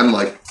exciting. I'm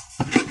like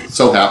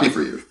so happy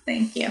for you.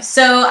 Thank you.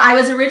 So I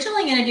was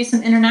originally going to do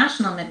some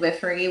international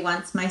midwifery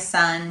once my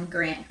son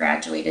Grant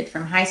graduated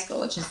from high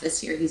school, which is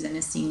this year. He's in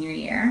his senior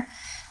year.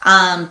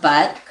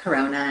 But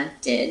Corona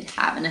did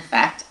have an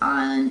effect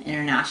on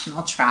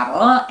international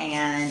travel.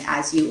 And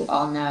as you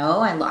all know,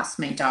 I lost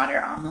my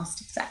daughter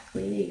almost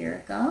exactly a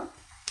year ago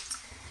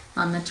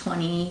on the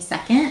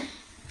 22nd.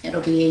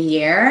 It'll be a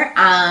year.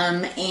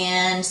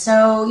 And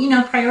so,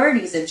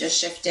 priorities have just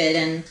shifted.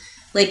 And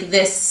like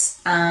this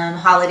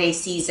holiday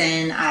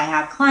season, I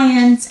have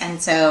clients,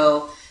 and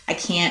so I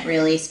can't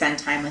really spend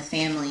time with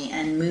family.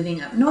 And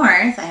moving up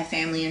north, I have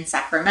family in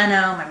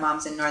Sacramento. My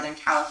mom's in Northern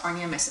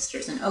California. My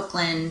sister's in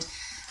Oakland.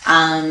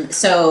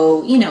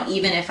 So,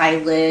 even if I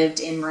lived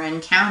in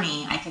Marin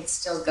County, I could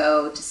still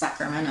go to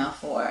Sacramento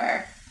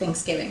for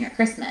Thanksgiving or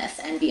Christmas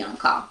and be on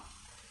call.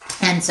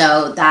 And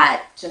so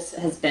that just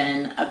has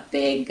been a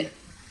big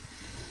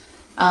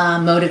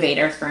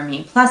motivator for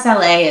me. Plus,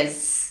 LA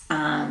is...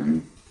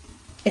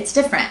 it's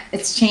different.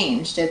 It's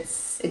changed.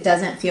 It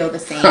doesn't feel the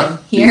same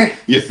here.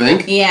 You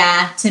think?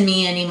 Yeah, to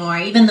me anymore.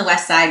 Even the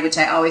West Side, which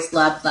I always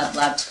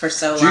loved for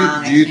so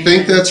long. Do you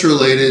think that's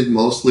related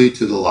mostly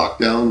to the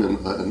lockdown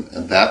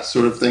and that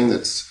sort of thing?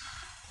 That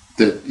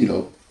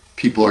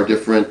people are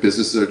different,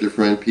 businesses are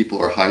different, people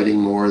are hiding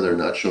more, they're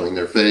not showing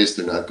their face,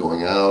 they're not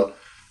going out.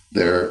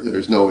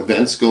 There's no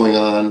events going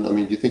on. I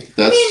mean, do you think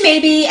that's...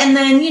 maybe. And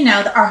then,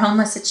 our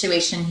homeless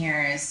situation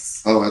here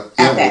is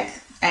epic.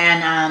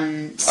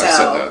 And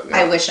so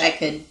I wish I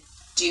could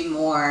do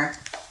more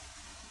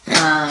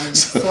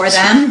for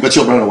them. But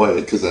you'll run away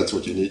because that's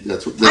what you need. I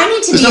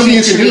need to be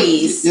in the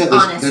trees. Yeah,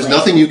 honestly. There's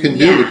nothing you can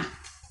do.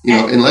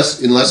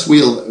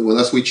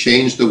 Unless we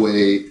change the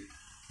way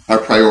our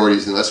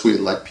priorities, unless we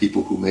elect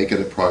people who make it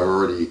a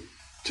priority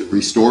to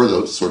restore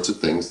those sorts of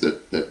things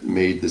that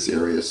made this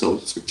area so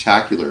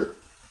spectacular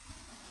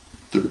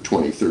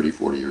 20, 30,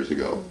 40 years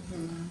ago.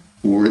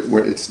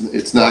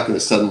 It's not going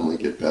to suddenly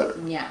get better.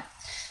 Yeah.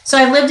 So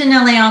I've lived in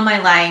LA all my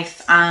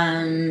life.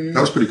 That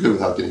was pretty good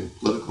without getting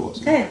political,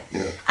 wasn't it?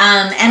 Good. Yeah.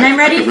 And I'm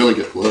ready. I could really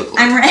get political.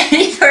 I'm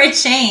ready for a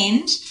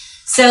change.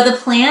 So the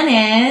plan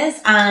is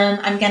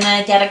I'm going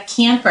to get a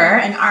camper,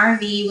 an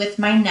RV with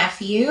my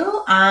nephew.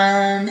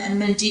 I'm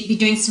going to be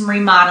doing some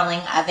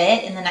remodeling of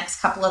it in the next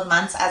couple of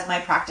months as my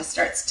practice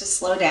starts to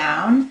slow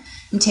down.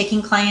 I'm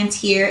taking clients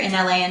here in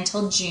LA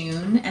until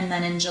June. And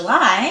then in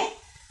July,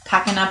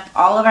 packing up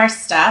all of our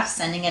stuff,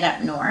 sending it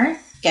up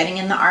north, getting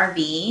in the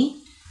RV,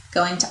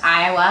 going to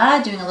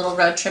Iowa, doing a little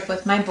road trip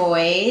with my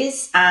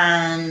boys.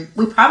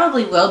 We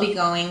probably will be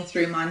going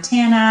through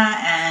Montana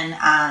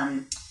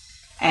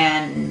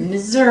and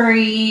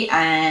Missouri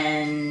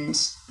and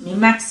New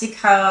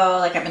Mexico.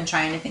 Like, I've been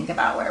trying to think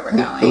about where we're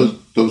going.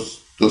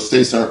 Those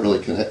states aren't really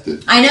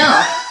connected. I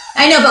know.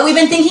 I know, but we've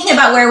been thinking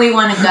about where we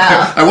want to go.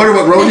 I wonder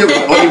what road you're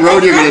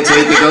going to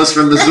take that goes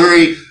from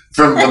Missouri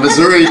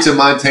to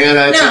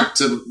Montana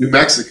to New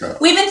Mexico.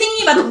 We've been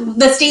thinking about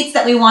the states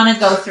that we want to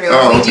go through.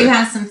 Oh, we do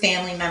have some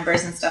family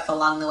members and stuff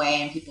along the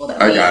way, and people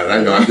that I got it.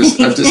 I know. I'm just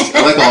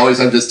like always.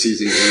 I'm just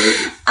teasing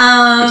you.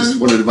 I just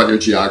wondered about your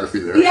geography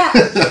there. Yeah.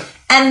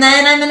 And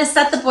then I'm going to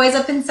set the boys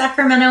up in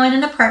Sacramento in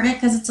an apartment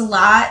because it's a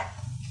lot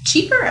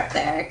cheaper up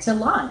there to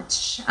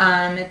launch.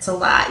 It's a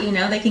lot,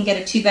 they can get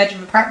a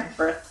 2-bedroom apartment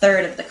for a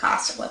third of the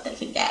cost of what they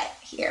can get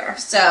here.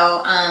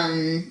 So,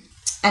 and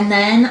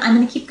then I'm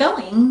going to keep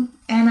going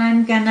and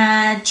I'm going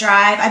to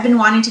drive. I've been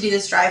wanting to do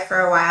this drive for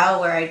a while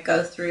where I'd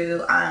go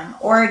through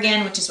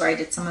Oregon, which is where I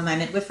did some of my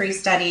midwifery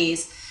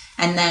studies,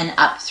 and then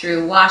up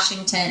through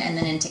Washington and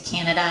then into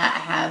Canada. I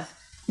have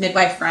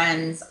midwife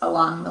friends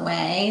along the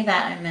way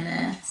that I'm going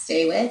to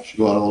stay with. You should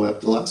go all the way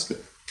up to Alaska.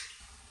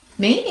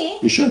 Maybe.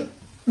 You should.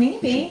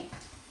 Maybe.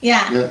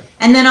 Yeah.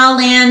 And then I'll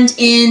land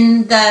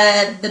in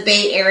the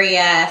Bay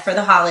Area for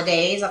the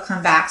holidays. I'll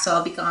come back, so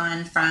I'll be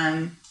gone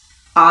from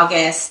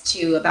August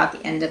to about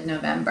the end of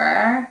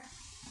November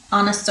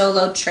on a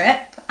solo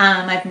trip.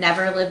 I've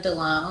never lived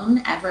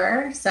alone,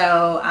 ever.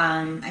 So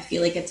I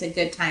feel like it's a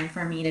good time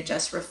for me to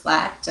just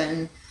reflect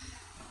and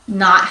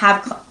not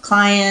have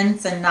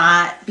clients and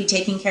not be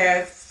taking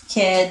care of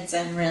kids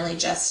and really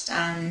just...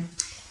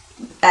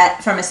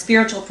 from a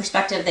spiritual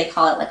perspective, they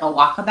call it like a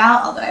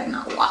walkabout, although I'm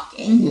not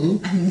walking,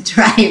 mm-hmm. I'm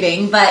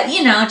driving, but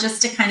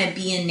just to kind of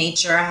be in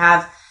nature. I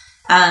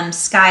have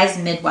Sky's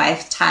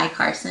midwife, Ty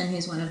Carson,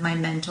 who's one of my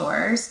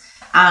mentors.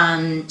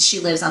 She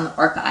lives on the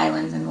Orca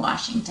Islands in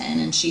Washington,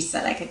 and she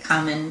said I could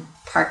come and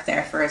park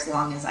there for as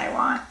long as I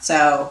want.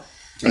 So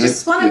I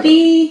just want to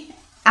be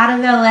out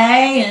of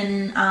LA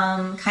and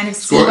kind of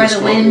see where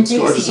the wind takes me.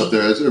 It's gorgeous up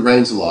there. It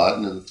rains a lot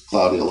and it's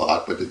cloudy a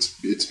lot, but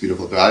it's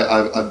beautiful there.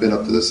 I've been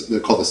up to this.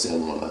 They're called the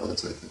San Juan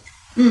Islands, I think.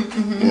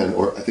 Mm-hmm. And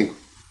I think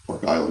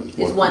Orca Island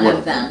is one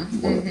of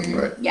them. One of them,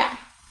 right? Yeah.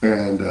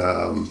 And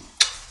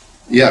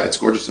it's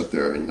gorgeous up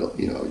there. And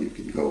you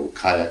can go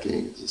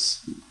kayaking.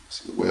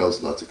 See the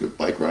whales. Lots of good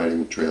bike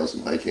riding trails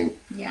and hiking.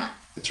 Yeah.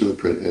 It's really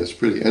pretty. It's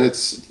pretty, and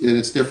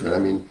it's different. I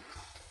mean,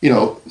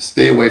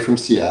 stay away from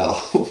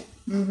Seattle.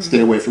 Mm-hmm. Stay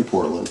away from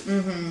Portland,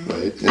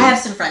 right? And I have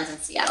some friends in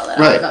Seattle that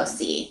I'll go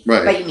see.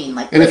 Right. But you mean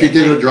like? And if you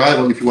did a drive,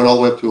 if you went all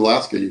the way up to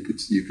Alaska,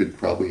 you could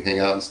probably hang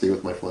out and stay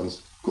with my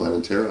friends Glenn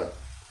and Tara.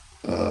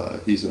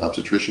 He's an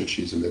obstetrician;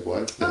 she's a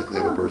midwife. They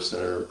have a birth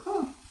center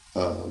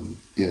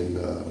in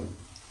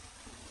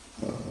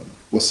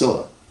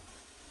Wasilla.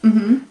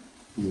 Mm-hmm.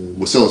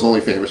 Wasilla's only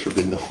famous for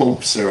being the home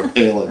of Sarah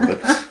Palin,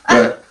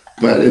 but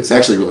it's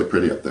actually really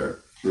pretty up there.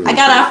 Really I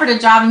got offered a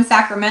job in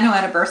Sacramento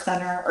at a birth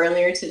center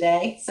earlier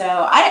today. So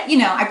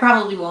I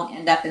probably won't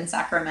end up in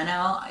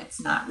Sacramento.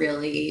 It's not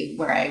really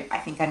where I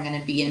think I'm going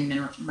to be in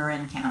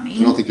Marin County.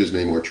 I don't think there's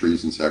many more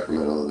trees in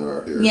Sacramento than there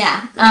are here.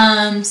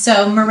 Yeah.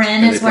 So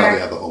Marin is where... they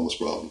probably have a homeless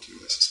problem too,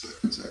 I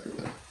suspect, in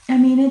Sacramento. I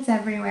mean, it's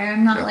everywhere.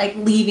 I'm not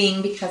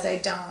leaving because I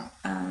don't,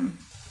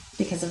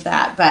 because of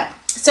that. But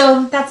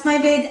so that's my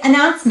big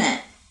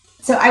announcement.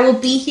 So I will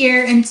be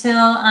here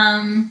until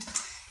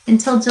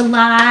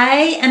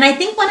July. And I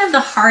think one of the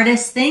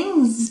hardest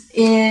things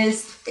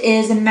is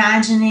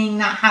imagining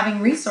not having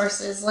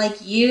resources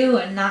like you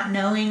and not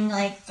knowing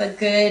like the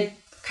good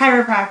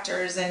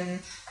chiropractors and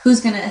who's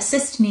going to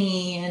assist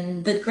me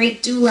and the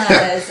great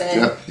doulas.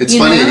 And, it's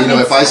funny,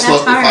 if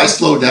I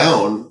slow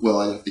down, well,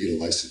 I have to get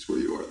a license where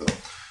you are though.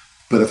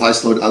 But if I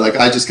slow down, like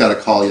I just got a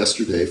call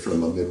yesterday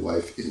from a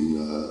midwife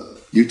in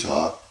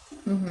Utah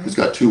who's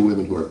got 2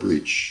 women who are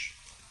breech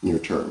near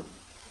term.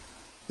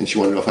 And she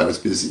wanted to know if I was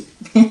busy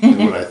and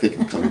when I think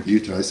I'm coming to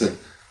Utah. I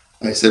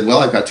said, well,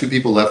 I've got 2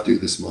 people left due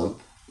this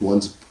month.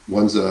 One's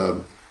one of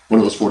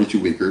those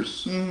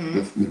 42-weekers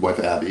with midwife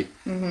Abby,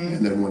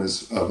 and then one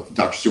is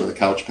Dr. Sue on the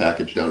Couch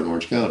package down in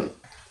Orange County.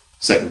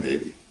 Second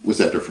baby was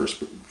that their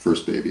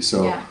first baby.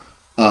 So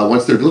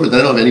once they're delivered, they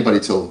don't have anybody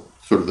till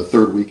sort of the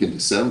 3rd week in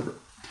December.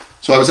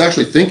 So I was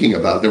actually thinking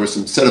about, there was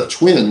some set of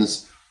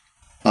twins,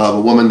 a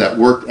woman that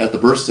worked at the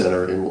birth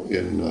center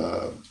in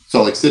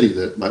Salt Lake City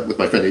with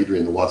my friend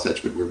Adrian, the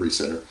Wasatch Midwifery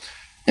Center,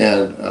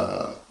 and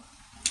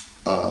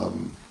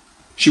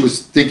she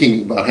was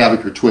thinking about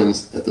having her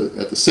twins at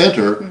the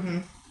center,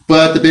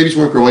 but the babies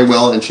weren't growing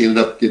well, and she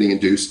ended up getting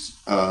induced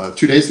 2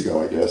 days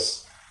ago, I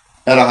guess,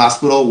 at a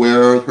hospital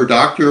where her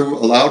doctor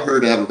allowed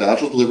her to have a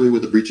vaginal delivery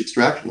with a breech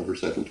extraction of her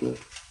second twin.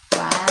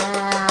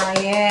 Wow!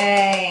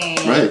 Yay!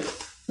 Right.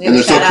 And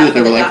they're so cute.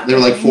 They were like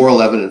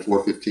 4'11" and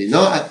 4'15".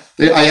 No,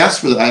 I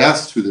asked who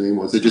the name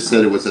was. They just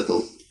said it was at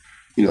the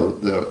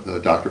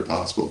doctor at the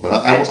hospital. But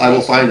I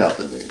will find out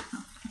the name.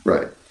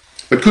 Right.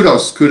 But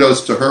kudos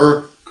to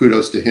her.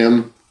 Kudos to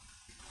him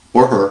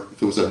or her.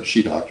 If it was a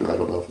she doctor, I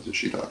don't know if it's a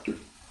she doctor.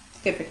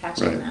 Good for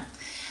catching that.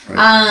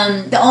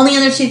 Right. The only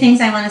other two things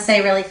I want to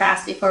say really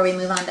fast before we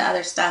move on to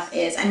other stuff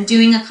is I'm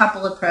doing a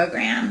couple of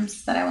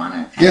programs that I want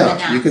to kind of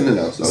announce. You can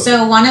announce those.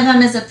 So one of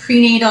them is a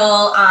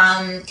prenatal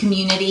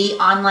community,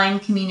 online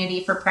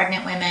community for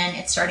pregnant women.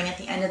 It's starting at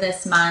the end of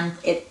this month.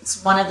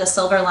 It's one of the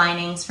silver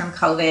linings from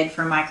COVID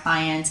for my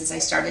clients is I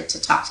started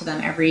to talk to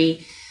them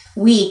every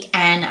week.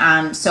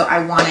 And so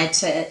I wanted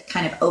to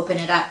kind of open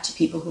it up to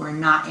people who are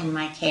not in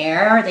my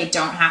care. They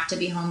don't have to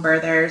be home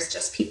birthers,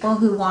 just people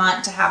who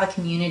want to have a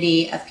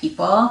community of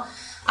people.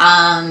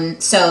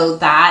 So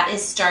that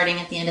is starting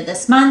at the end of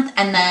this month.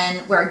 And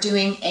then we're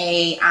doing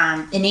a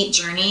innate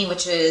journey,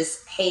 which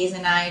is Hayes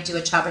and I do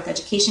a childbirth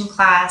education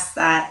class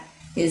that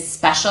is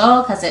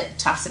special because it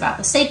talks about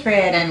the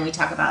sacred, and we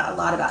talk about a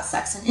lot about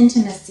sex and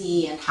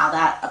intimacy and how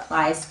that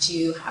applies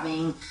to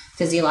having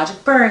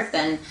physiologic birth.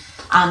 And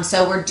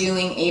so we're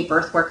doing a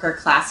birth worker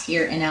class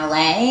here in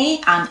LA.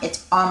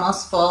 It's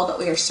almost full, but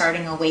we are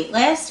starting a wait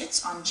list.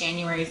 It's on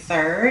January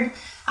 3rd.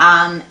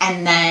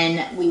 And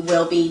then we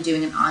will be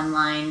doing an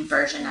online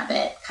version of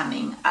it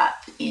coming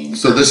up in.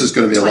 So this is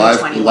going to be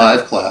a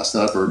live class,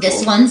 not virtual.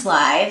 This one's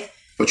live.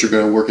 But you're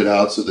going to work it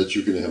out so that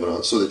you're going to have it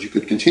on, so that you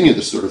could continue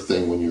this sort of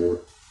thing when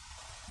you're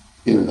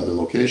in another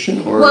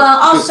location. Or well,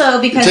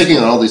 also because you're taking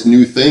on all these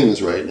new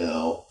things right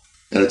now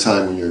at a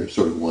time when you're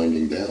sort of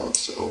winding down.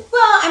 So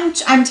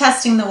I'm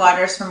testing the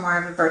waters for more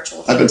of a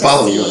virtual thing. I've been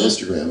following you on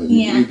Instagram, and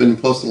you've been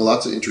posting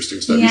lots of interesting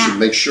stuff. You should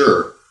make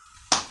sure.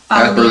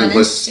 Follow me on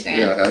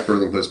Instagram. At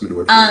Birthing Bliss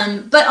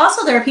Midwifery. But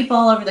also there are people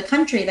all over the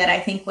country that I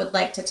think would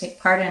like to take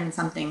part in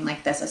something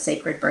like this, a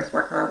sacred birth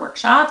worker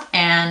workshop.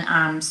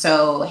 And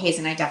so Hayes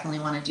and I definitely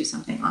want to do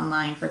something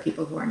online for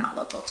people who are not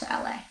local to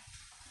LA.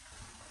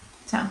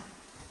 So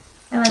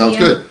I love Sounds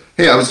good.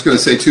 Hey, I was just going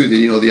to say too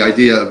that the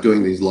idea of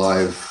doing these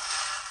live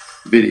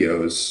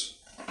videos.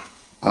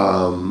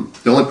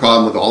 The only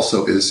problem with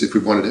also is if we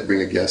wanted to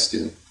bring a guest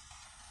in.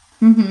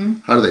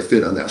 Mm-hmm. How do they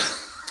fit on that?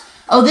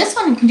 Oh, this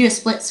one can do a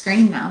split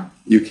screen now.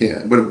 You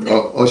can. But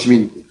you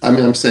mean?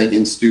 I'm saying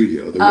in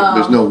studio.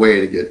 There's no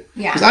way to get.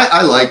 Yeah. Because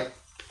I like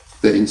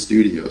the in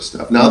studio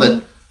stuff. Now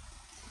that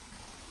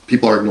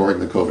people are ignoring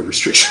the COVID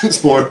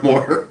restrictions more and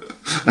more,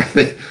 I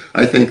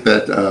think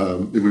that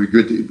it would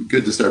be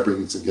good to start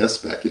bringing some guests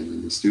back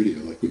in the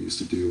studio like we used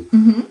to do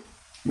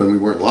when we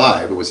weren't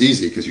live. It was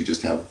easy because you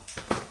just have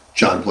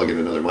John plug in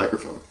another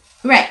microphone.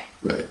 Right.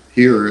 Right.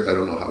 Here, I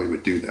don't know how we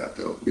would do that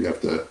though. We'd have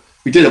to.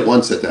 We did it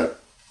once at the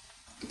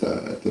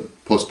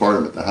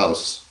postpartum at the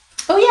house.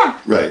 Oh yeah.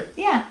 Right.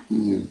 Yeah.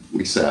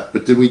 We sat,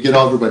 but did we get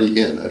everybody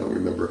in? I don't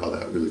remember how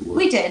that really worked.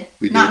 We did.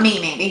 Not me,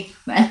 maybe.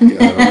 Yeah, I don't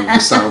know if the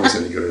sound was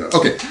any good enough.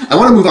 Okay, I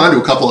want to move on to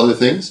a couple other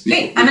things.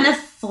 Great. I'm going to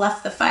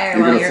fluff the fire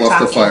while you're talking. Fluff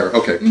the fire.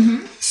 Okay.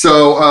 Mm-hmm.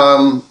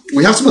 So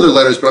we have some other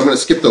letters, but I'm going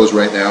to skip those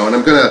right now, and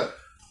I'm going to.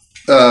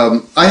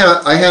 I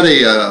had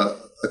a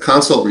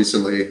consult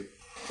recently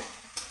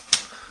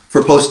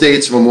for post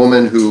dates from a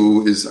woman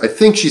who is, I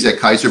think she's at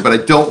Kaiser, but I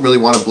don't really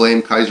want to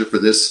blame Kaiser for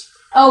this.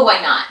 Oh,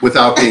 why not?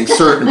 Without being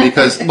certain,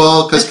 because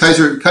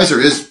Kaiser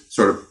is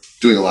sort of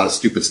doing a lot of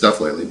stupid stuff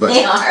lately. But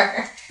they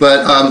are.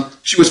 But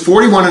she was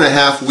 41 and a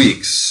half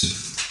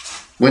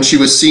weeks when she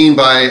was seen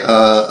by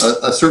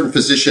a certain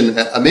physician, an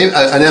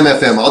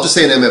MFM. I'll just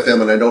say an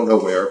MFM, and I don't know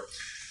where,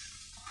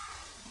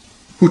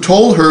 who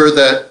told her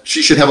that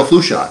she should have a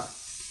flu shot.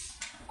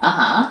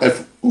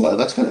 Well,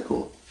 that's kind of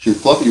cool. You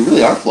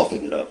really are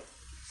fluffing it up.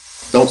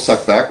 Don't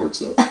suck backwards,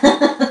 though.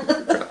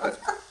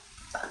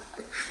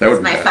 That would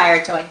be my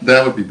fire toy.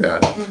 That would be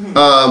bad.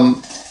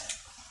 Mm-hmm.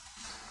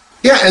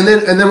 Yeah, and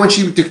then when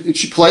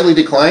she politely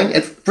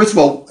declined, first of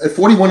all, at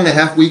 41 and a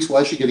half weeks,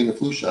 why is she getting a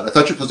flu shot? I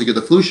thought you're supposed to get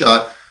the flu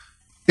shot.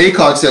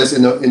 ACOG says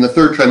in the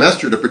third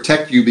trimester to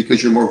protect you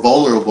because you're more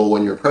vulnerable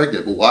when you're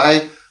pregnant. But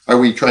why are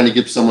we trying to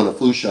give someone a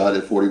flu shot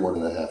at 41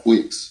 and a half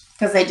weeks?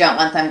 Because they don't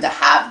want them to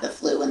have the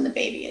flu when the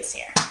baby is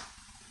here.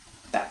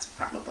 That's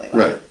probably why.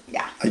 Right.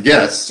 Yeah. I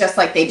guess. Just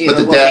like they do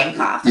the whooping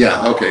cough.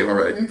 Yeah, okay, all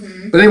right.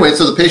 Mm-hmm. But anyway,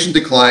 so the patient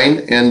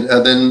declined, and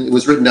then it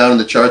was written down in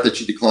the chart that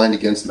she declined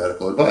against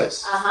medical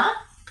advice.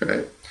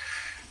 Okay.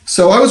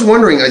 So I was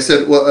wondering, I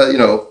said,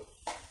 well,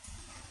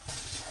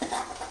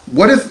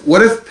 what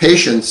if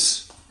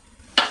patients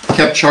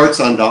kept charts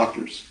on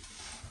doctors?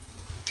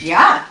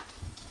 Yeah.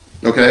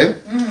 Okay?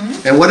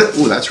 Mm-hmm. And what if,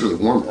 that's really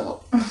warm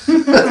now.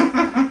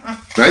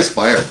 Nice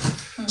fire.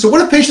 So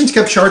what if patients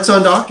kept charts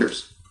on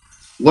doctors?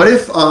 What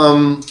if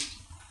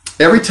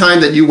every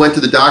time that you went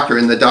to the doctor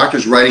and the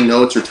doctor's writing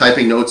notes or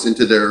typing notes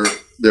into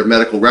their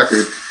medical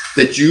record,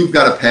 that you've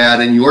got a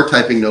pad and you're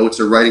typing notes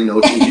or writing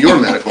notes into your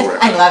medical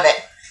record? I love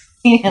it.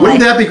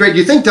 Wouldn't that be great? Do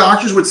you think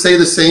doctors would say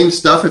the same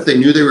stuff if they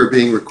knew they were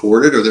being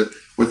recorded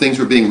or things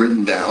were being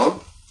written down?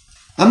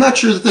 I'm not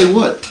sure that they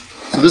would.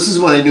 So this is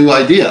my new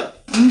idea.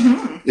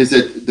 Mm-hmm. Is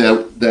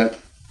that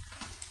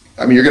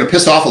I mean, you're going to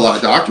piss off a lot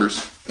of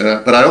doctors,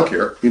 but I don't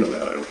care. You know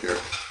that. I don't care.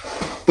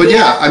 But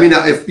yeah, I mean,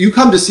 if you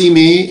come to see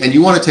me and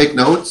you want to take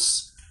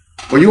notes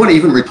or you want to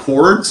even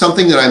record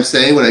something that I'm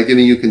saying when I'm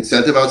giving you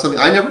consent about something,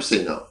 I never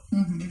say no.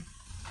 Mm-hmm.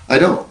 I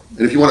don't.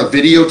 And if you want to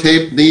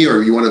videotape me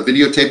or you want to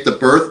videotape the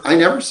birth, I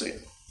never say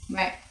no.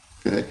 Right.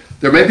 Okay.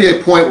 There may be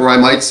a point where I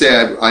might say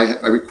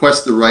I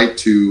request the right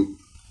to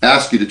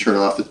ask you to turn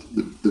off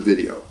the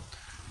video.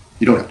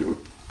 You don't have to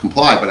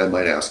comply, but I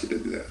might ask you to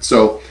do that.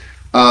 So,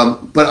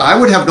 but I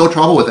would have no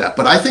trouble with that.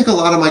 But I think a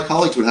lot of my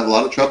colleagues would have a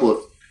lot of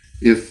trouble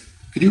if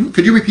could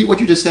you repeat what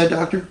you just said,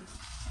 doctor?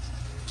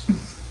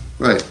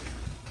 Right.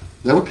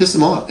 That would piss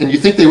them off. And you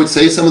think they would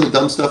say some of the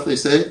dumb stuff they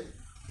say,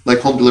 like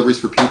home deliveries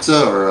for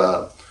pizza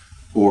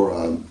or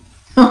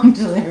home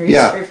deliveries.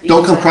 Yeah, for pizza.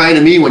 don't come crying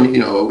to me when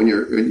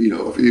you're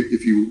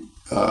if you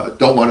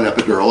don't want an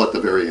epidural at the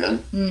very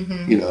end.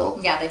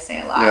 Mm-hmm. Yeah, they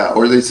say a lot. Yeah,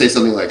 or they say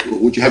something like,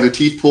 "Would you have your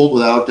teeth pulled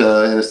without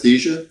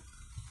anesthesia?"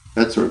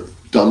 That sort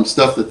of dumb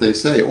stuff that they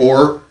say.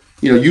 Or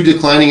you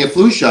declining a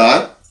flu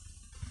shot,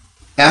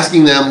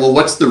 asking them, "Well,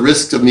 what's the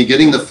risk of me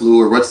getting the flu,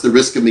 or what's the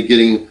risk of me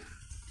getting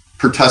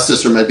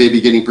pertussis, or my baby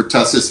getting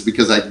pertussis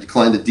because I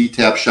declined the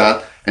DTaP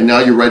shot?" And now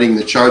you're writing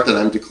the chart that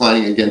I'm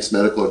declining against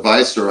medical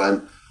advice, or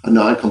I'm a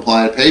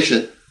non-compliant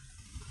patient.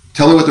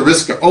 Tell me what the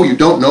risks are. Oh, you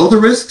don't know the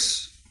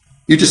risks?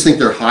 You just think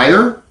they're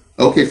higher?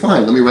 Okay,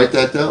 fine. Let me write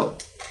that down.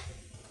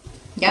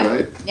 Yep.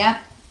 Right?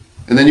 Yep.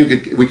 And then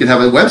we could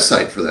have a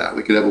website for that.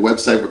 We could have a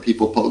website where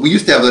people we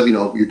used to have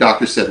your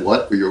doctor said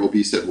what, or your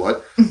OB said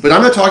what. But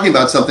I'm not talking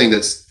about something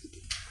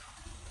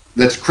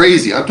that's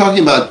crazy. I'm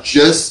talking about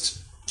just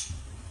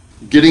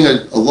getting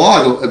a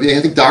log. I mean,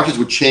 I think doctors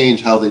would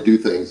change how they do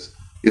things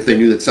if they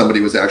knew that somebody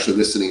was actually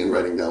listening and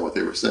writing down what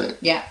they were saying.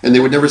 Yeah. And they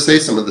would never say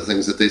some of the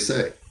things that they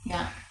say.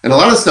 Yeah. And a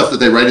lot of stuff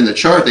that they write in the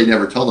chart, they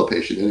never tell the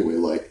patient anyway,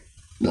 like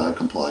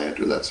non-compliant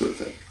or that sort of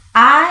thing.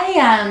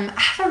 I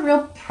have a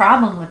real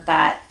problem with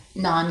that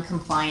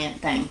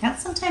non-compliant thing. That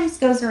sometimes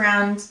goes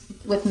around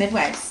with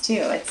midwives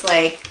too. It's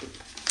like,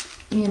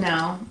 I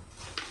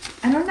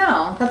don't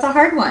know. That's a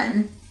hard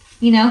one.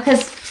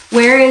 Because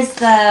where is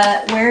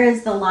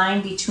the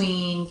line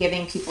between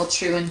giving people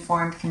true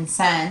informed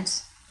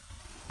consent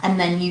and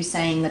then you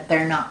saying that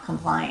they're not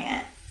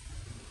compliant?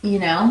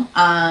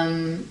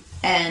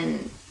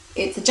 And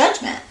it's a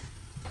judgment.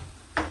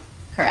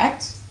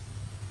 Correct?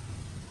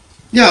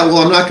 Yeah, well,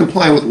 I'm not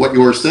complying with what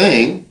you're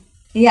saying.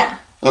 Yeah.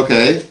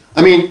 Okay.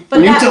 I mean,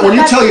 But when you tell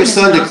your that's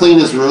son to clean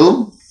his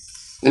room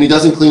and he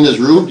doesn't clean his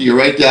room, do you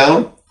write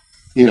down,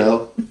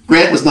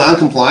 Grant was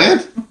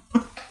non-compliant?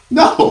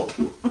 No.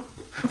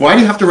 Why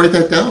do you have to write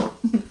that down?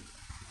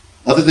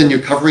 Other than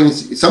you're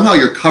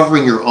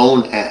covering your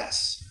own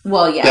ass.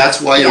 Well, yeah.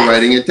 That's why you're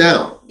writing it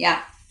down.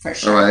 Yeah, for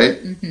sure. All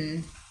right?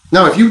 Mm-hmm.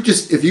 Now, if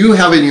you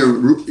have in your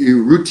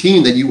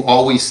routine that you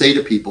always say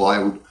to people,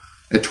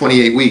 at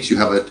 28 weeks, you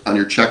have it on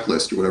your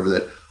checklist or whatever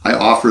that I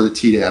offer the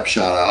Tdap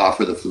shot, I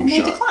offer the flu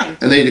shot. Decline.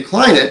 And they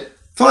decline it,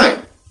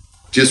 fine.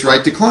 Just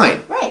write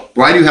decline. Right.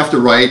 Why do you have to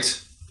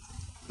write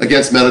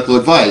against medical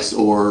advice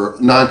or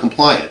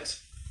non-compliant?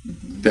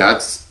 Mm-hmm.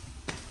 That's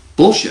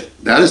bullshit.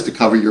 That is to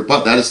cover your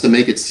butt. That is to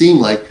make it seem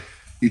like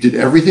you did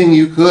everything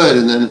you could,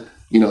 and then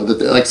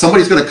like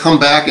somebody's going to come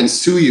back and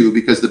sue you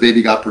because the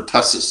baby got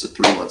pertussis at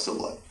 3 months of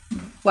life.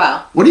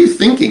 Wow. What are you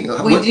thinking?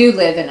 We do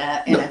live in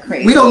a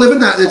crazy. We don't live in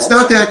that. It's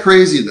not that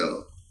crazy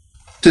though.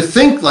 To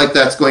think like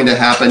that's going to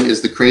happen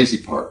is the crazy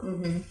part,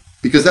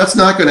 because that's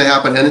not going to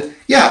happen. And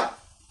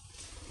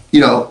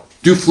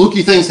do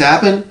fluky things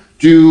happen?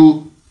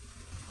 Do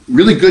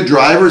really good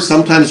drivers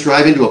sometimes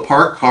drive into a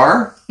parked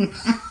car?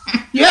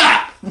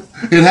 Yeah,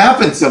 it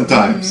happens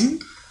sometimes. Mm-hmm.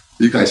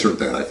 You guys heard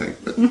that, I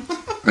think. But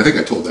I think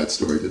I told that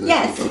story, didn't I?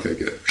 Yes. Okay,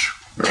 good.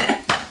 All right.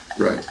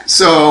 Right.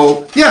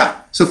 So,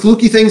 so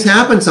fluky things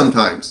happen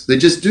sometimes. They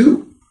just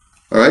do.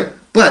 All right?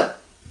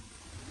 But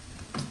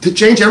to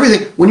change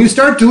everything, when you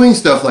start doing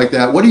stuff like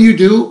that, what do?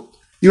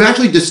 You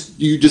actually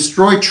you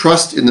destroy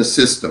trust in the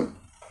system.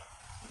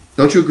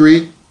 Don't you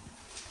agree?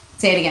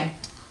 Say it again.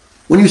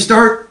 When you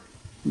start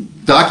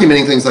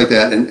documenting things like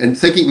that and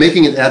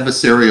making it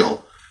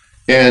adversarial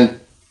and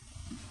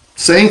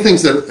saying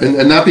things that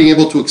and not being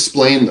able to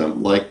explain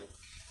them, like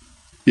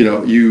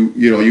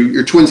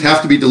your twins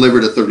have to be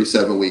delivered at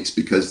 37 weeks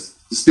because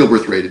the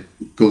stillbirth rate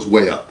goes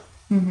way up.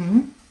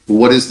 Mm-hmm. Well,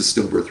 what is the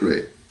stillbirth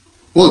rate?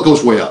 Well, it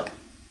goes way up.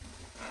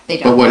 They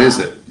don't. But what is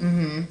it?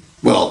 Mm-hmm.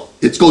 Well,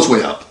 it goes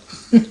way up.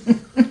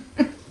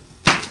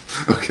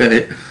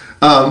 Okay.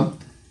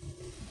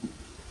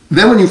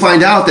 Then when you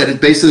find out that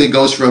it basically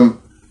goes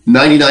from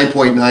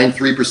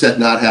 99.93%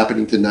 not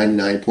happening to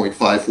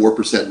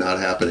 99.54% not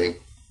happening,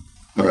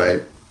 all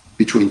right,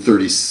 between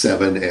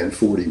 37 and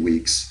 40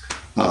 weeks,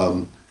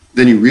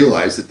 then you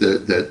realize that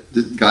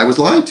the guy was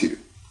lying to you,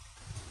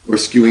 or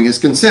skewing his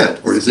consent,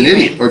 or is an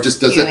idiot, or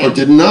just doesn't, or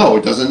didn't know, or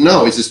doesn't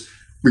know. He's just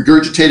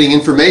regurgitating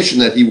information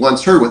that he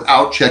once heard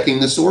without checking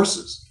the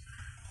sources,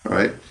 all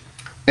right?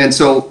 And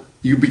so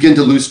you begin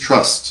to lose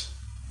trust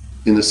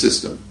in the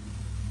system,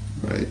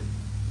 right?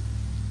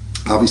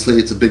 Obviously,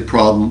 it's a big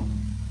problem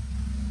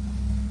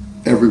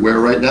everywhere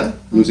right now,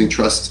 losing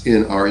trust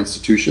in our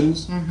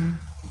institutions. Mm-hmm.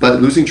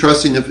 But losing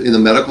trust in the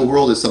medical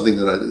world is something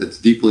that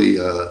deeply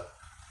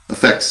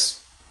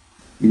affects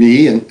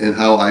me and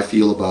how I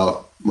feel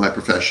about my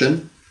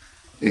profession.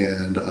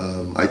 And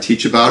I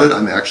teach about it.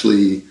 I'm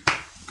actually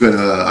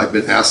I've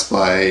been asked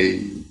by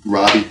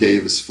Robbie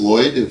Davis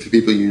Floyd. If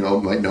people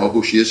might know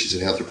who she is, she's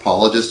an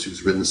anthropologist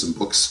who's written some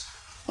books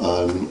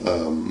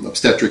on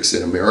obstetrics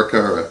in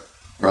America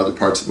or other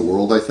parts of the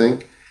world, I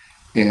think.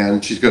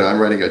 And I'm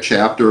writing a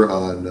chapter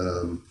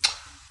on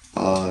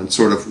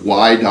sort of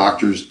why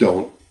doctors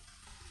don't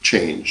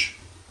change,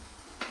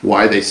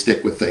 why they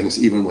stick with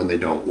things even when they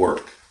don't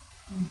work.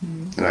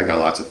 Mm-hmm. And I got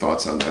lots of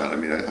thoughts on that. I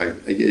mean,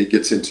 it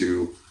gets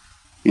into,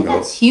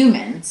 It's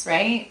humans,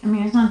 right? I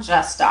mean, it's not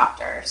just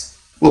doctors.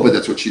 Well, but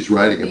that's what she's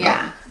writing about.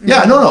 Yeah. Mm-hmm.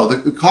 Yeah, no.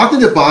 The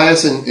cognitive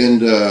bias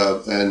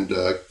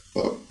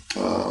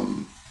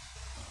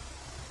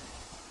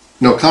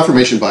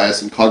confirmation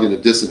bias and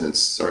cognitive dissonance.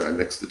 Sorry, I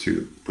mixed the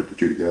two, put the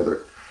two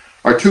together.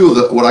 Are two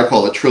of what I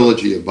call a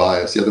trilogy of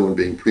bias. The other one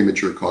being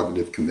premature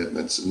cognitive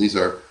commitments, and these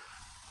are.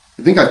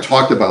 I think I've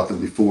talked about them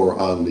before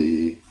on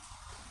the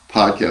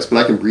podcast, but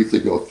I can briefly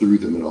go through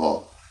them at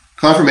all.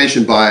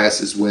 Confirmation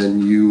bias is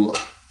when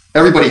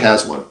everybody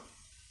has one.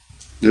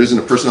 There isn't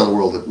a person in the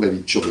world that,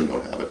 maybe children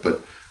don't have it,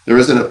 but there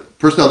isn't a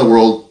person in the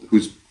world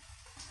who's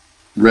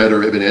read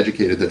or been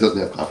educated that doesn't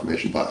have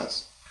confirmation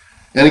bias.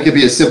 And it can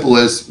be as simple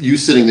as you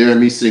sitting there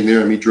and me sitting there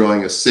and me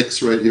drawing a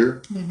 6 right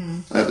here.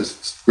 Mm-hmm. I have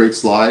this great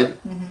slide,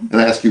 and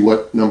I ask you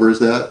what number is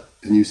that,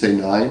 and you say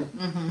 9,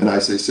 and I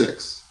say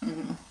 6.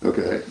 Mm-hmm.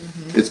 Okay?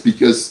 Mm-hmm. It's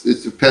because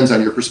it depends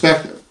on your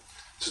perspective.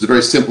 So it's a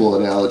very simple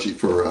analogy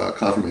for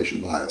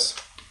confirmation bias.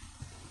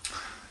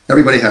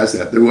 Everybody has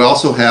that. We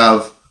also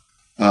have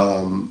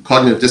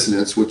cognitive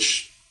dissonance,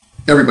 which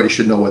everybody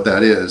should know what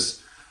that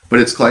is. But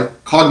it's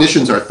like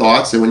cognitions are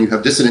thoughts, and when you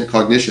have dissonant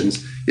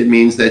cognitions, it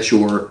means that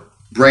your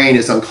brain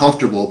is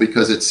uncomfortable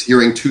because it's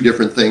hearing two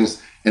different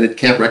things and it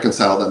can't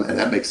reconcile them, and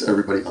that makes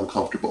everybody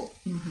uncomfortable.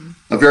 Mm-hmm.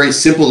 A very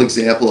simple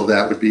example of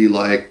that would be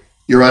like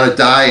you're on a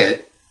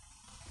diet,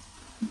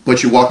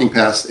 but you're walking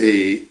past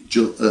a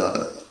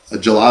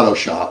gelato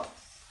shop,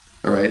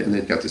 all right, and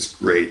they've got this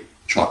great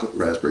chocolate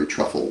raspberry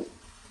truffle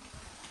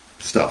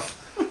stuff.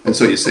 And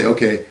so you say,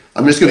 okay,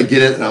 I'm just going to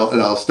get it and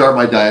I'll start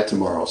my diet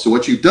tomorrow. So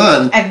what you've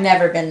done... I've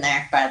never been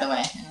there, by the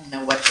way. I don't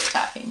know what you're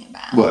talking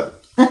about. What?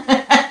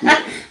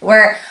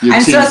 Where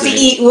I'm supposed to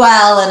eat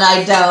well and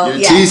I don't.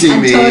 You're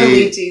teasing me.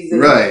 Totally teasing.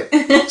 Right.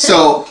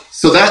 So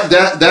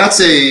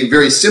that's a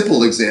very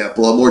simple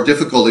example. A more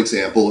difficult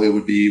example, it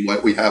would be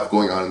what we have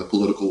going on in the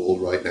political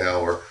world right now,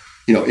 or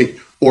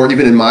or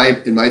even in my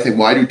thing,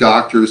 why do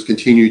doctors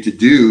continue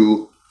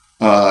to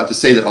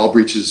say that all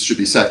breaches should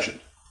be sectioned?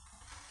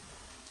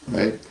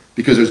 Right?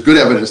 Because there's good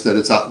evidence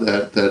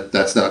that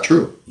that's not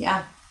true.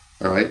 Yeah.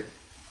 All right.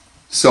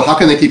 So how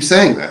can they keep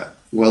saying that?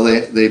 Well,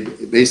 they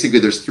basically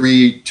there's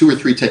two or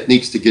three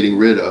techniques to getting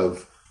rid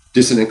of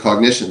dissonant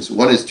cognitions.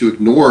 One is to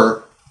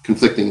ignore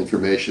conflicting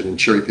information and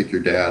cherry pick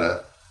your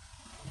data.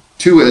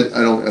 Two is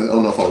I don't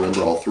know if I'll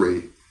remember all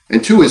three.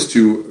 And two is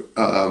to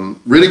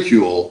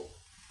ridicule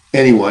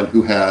anyone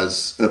who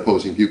has an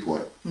opposing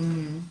viewpoint.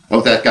 Mm-hmm.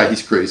 Oh, that guy,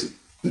 he's crazy.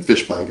 The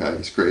fish pond guy,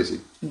 he's crazy.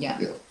 Yeah.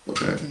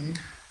 Okay. Mm-hmm.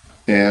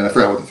 And I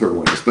forgot what the third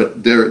one is,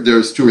 but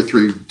there's two or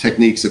three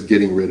techniques of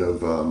getting rid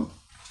of,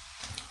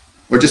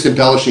 or just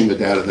embellishing the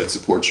data that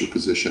supports your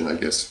position, I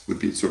guess, would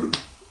be sort of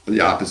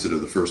the opposite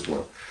of the first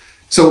one.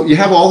 So you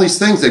have all these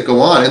things that go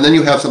on, and then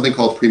you have something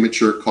called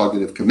premature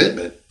cognitive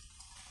commitment.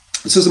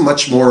 This is a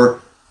much more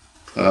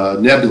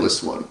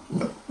nebulous one.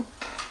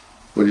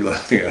 What are you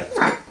laughing at?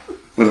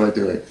 What am I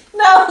doing?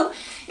 No,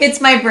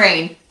 it's my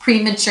brain.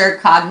 Premature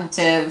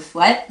cognitive,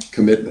 what?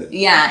 Commitment.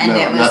 Yeah, and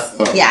it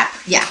was, yeah.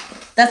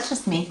 That's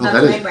just me.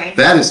 That's my brain.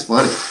 That is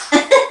funny.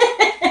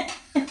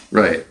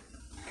 Right.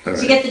 All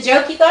Did you get the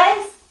joke, you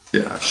guys?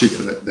 Yeah,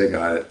 they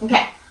got it.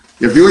 Okay.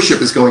 Your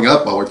viewership is going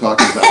up while we're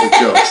talking about the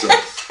joke. So,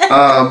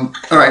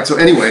 all right. So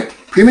anyway,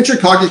 premature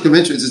cognitive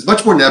commitment is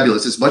much more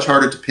nebulous. It's much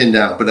harder to pin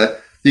down.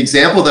 But the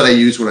example that I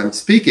use when I'm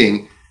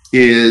speaking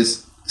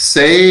is,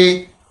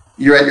 say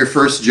you're at your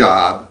first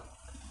job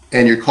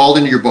and you're called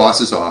into your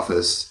boss's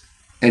office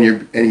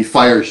and he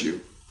fires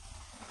you.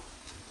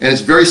 And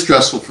it's very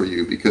stressful for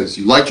you because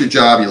you liked your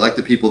job, you like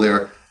the people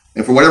there,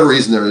 and for whatever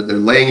reason they're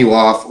laying you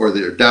off or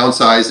they're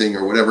downsizing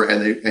or whatever,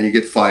 and you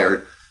get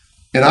fired.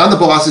 And on the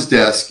boss's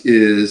desk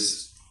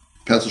is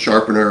a pencil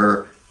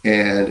sharpener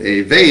and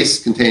a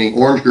vase containing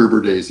orange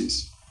Gerber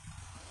daisies.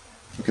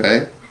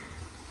 Okay?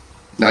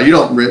 Now you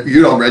don't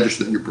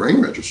register that. Your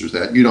brain registers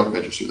that. You don't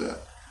register that.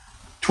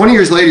 20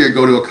 years later, you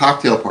go to a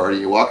cocktail party.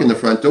 You walk in the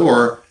front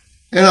door,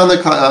 and on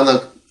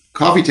the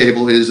coffee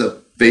table is a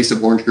vase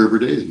of orange Gerber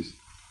daisies.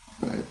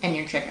 Right. And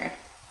you're triggered.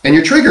 And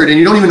you're triggered, and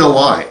you don't even know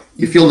why.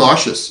 You feel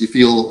nauseous. You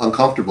feel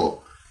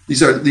uncomfortable.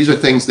 These are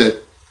things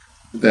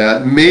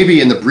that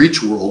maybe in the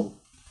breach world,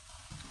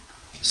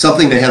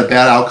 something they had a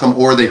bad outcome,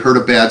 or they heard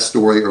a bad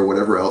story, or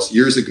whatever else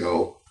years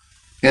ago,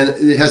 and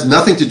it has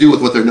nothing to do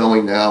with what they're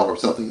knowing now, or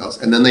something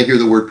else. And then they hear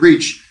the word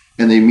breach,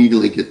 and they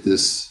immediately get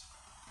this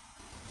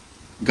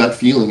gut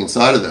feeling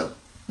inside of them.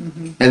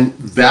 Mm-hmm. And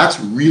that's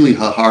really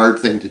a hard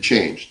thing to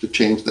change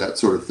that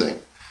sort of thing.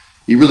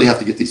 You really have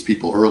to get these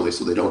people early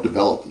so they don't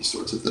develop these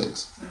sorts of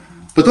things.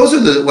 Mm-hmm. But those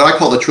are what I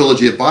call the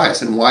trilogy of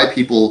bias and why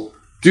people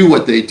do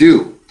what they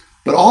do.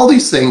 But all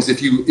these things,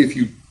 if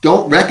you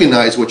don't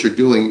recognize what you're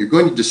doing, you're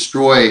going to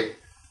destroy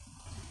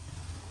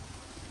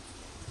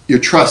your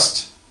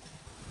trust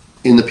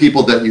in the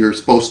people that you're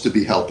supposed to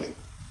be helping.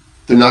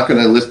 They're not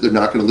going to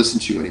listen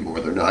to you anymore.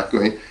 They're not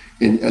going,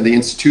 and the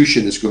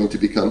institution is going to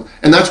become,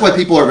 and that's why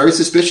people are very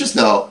suspicious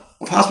now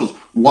of hospitals.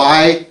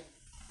 Why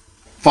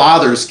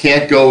fathers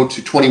can't go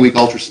to 20-week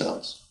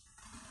ultrasounds,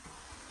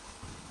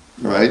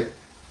 right?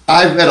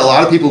 I've met a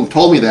lot of people who've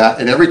told me that,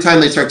 and every time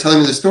they start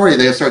telling me the story,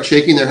 they start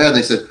shaking their head and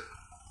they said,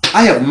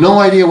 I have no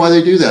idea why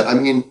they do that. I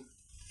mean,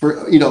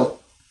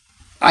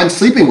 I'm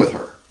sleeping with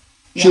her.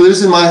 She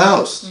lives in my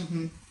house.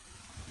 Mm-hmm.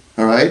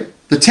 All right?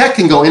 The tech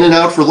can go in and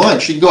out for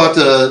lunch. She can go out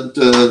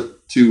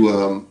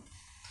to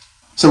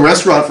some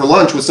restaurant for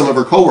lunch with some of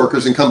her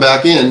coworkers and come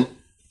back in,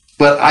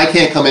 but I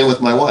can't come in with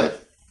my wife.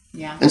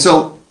 Yeah. And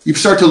so you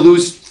start to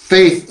lose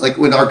faith, like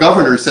when our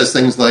governor says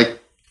things like,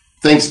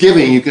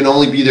 Thanksgiving, you can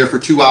only be there for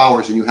 2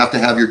 hours and you have to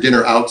have your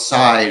dinner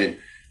outside and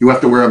you have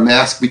to wear a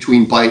mask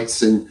between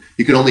bites and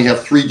you can only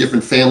have 3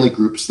 different family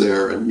groups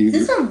there. And is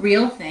this a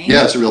real thing?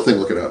 Yeah, it's a real thing.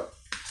 Look it up.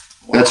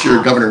 Wow. That's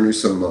your Governor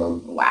Newsom.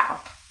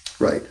 Wow.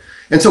 Right.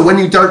 And so when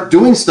you start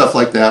doing stuff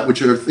like that,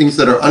 which are things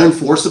that are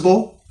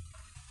unenforceable,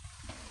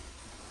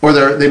 or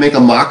they make a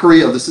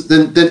mockery of this,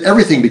 then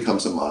everything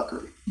becomes a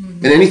mockery.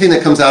 Mm-hmm. And anything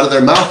that comes out of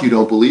their mouth, you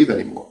don't believe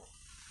anymore.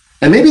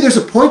 And maybe there's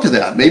a point to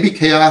that. Maybe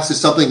chaos is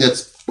something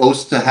that's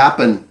supposed to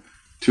happen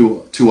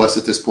to us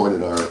at this point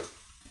in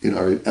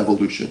our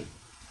evolution,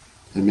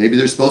 and maybe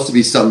there's supposed to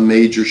be some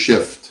major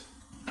shift.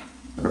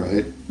 All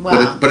right,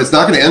 wow. But it's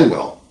not going to end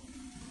well.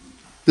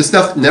 This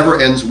stuff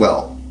never ends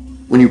well.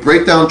 When you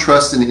break down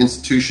trust in the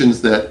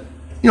institutions that,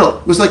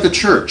 it was like the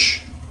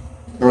church.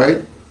 All right,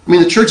 I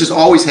mean the church has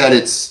always had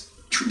its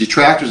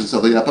detractors and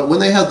stuff like that, but when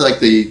they had like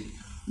the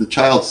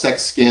child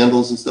sex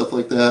scandals and stuff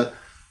like that,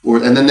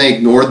 and then they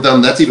ignored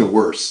them, that's even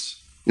worse.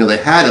 They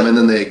had them and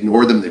then they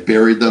ignored them, they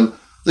buried them.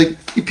 Like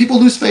people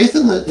lose faith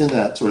in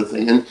that sort of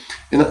thing. And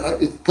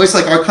a place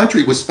like our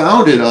country was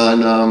founded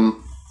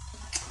on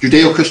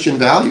Judeo-Christian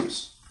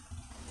values.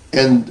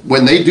 And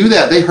when they do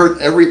that, they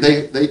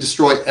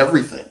destroy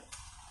everything.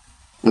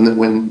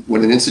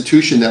 When an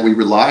institution that we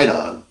relied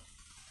on,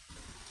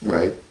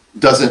 right,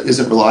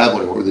 isn't reliable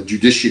anymore, or the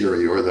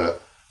judiciary or the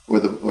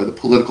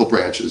political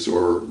branches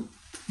or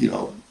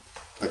the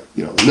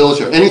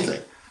military,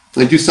 anything.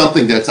 When they do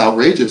something that's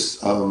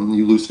outrageous,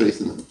 you lose faith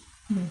in them.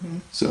 Mm-hmm.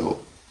 So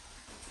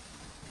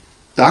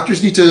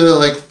doctors need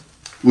to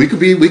we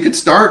could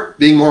start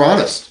being more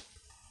honest.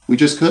 We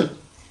just could.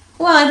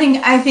 Well,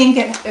 I think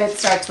it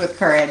starts with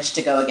courage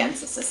to go against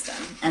the system,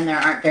 and there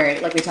aren't very,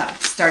 like we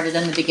started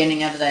in the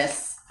beginning of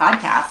this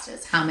podcast,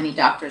 is how many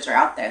doctors are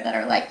out there that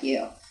are like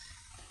you.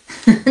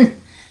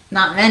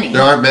 Not many.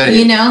 There aren't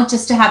many.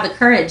 Just to have the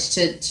courage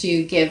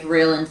to give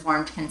real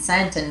informed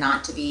consent and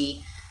not to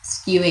be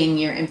skewing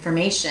your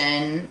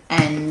information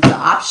and the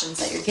options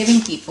that you're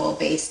giving people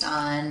based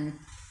on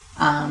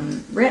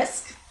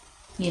risk.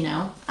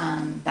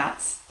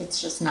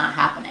 It's just not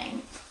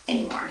happening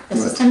anymore. The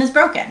system is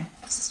broken.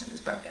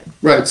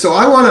 Right. So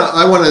I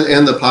want to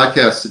end the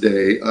podcast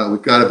today.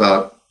 We've got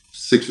about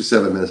 6 or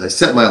 7 minutes. I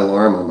set my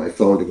alarm on my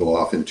phone to go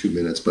off in 2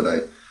 minutes, but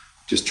I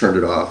just turned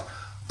it off.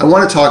 I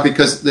want to talk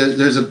because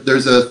there's a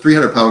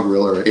 300-pound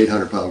gorilla or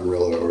 800-pound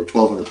gorilla or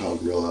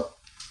 1,200-pound gorilla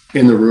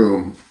in the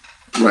room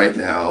right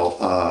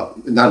now,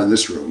 not in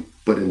this room,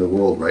 but in the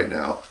world right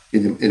now,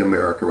 in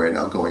America right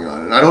now going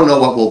on. And I don't know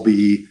what will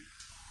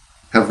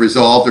have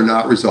resolved or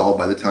not resolved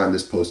by the time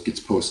this post gets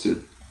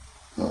posted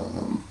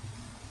on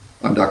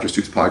Dr.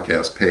 Stu's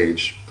podcast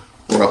page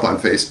or up on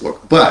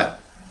Facebook.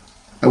 But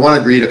I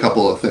want to read a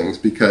couple of things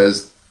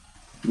because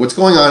what's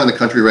going on in the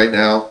country right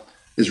now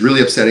is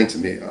really upsetting to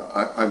me.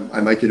 I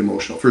might get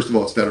emotional. First of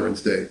all, it's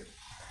Veterans Day.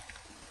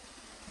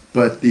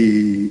 But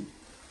the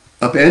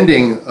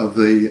upending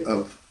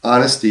of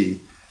honesty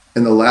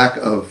and the lack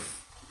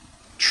of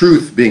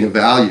truth being a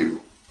value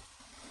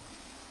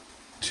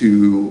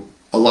to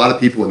a lot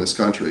of people in this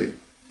country,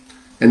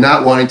 and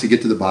not wanting to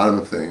get to the bottom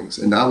of things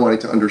and not wanting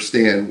to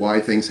understand why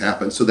things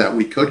happen so that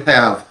we could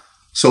have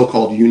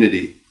so-called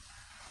unity.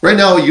 Right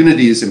now,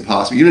 unity is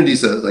impossible. Unity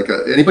is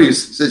anybody who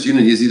says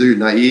unity is either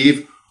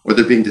naive or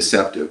they're being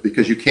deceptive,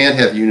 because you can't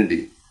have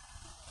unity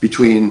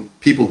between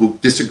people who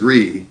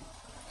disagree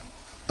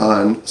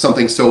on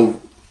something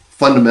so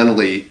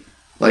fundamentally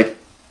like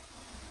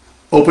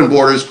open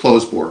borders,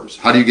 closed borders.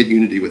 How do you get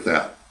unity with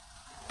that?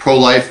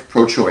 Pro-life,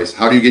 pro-choice.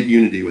 How do you get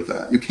unity with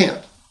that? You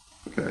can't.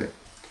 Okay.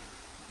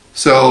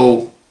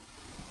 So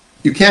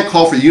you can't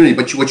call for unity,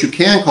 but what you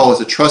can call is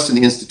a trust in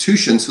the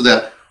institution so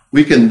that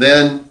we can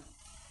then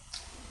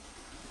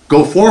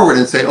go forward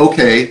and say,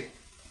 okay,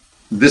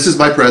 this is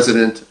my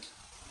president,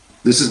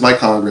 this is my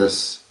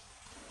Congress,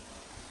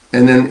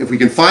 and then if we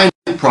can find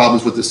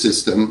problems with the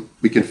system,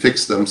 we can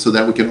fix them so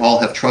that we can all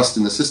have trust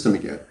in the system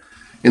again.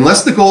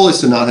 Unless the goal is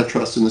to not have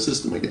trust in the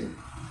system again.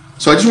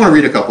 So I just want to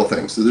read a couple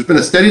things. So there's been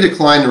a steady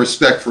decline in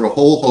respect for a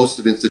whole host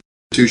of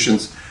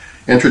institutions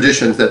and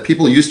traditions that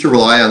people used to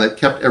rely on that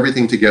kept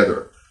everything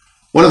together.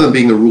 One of them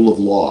being the rule of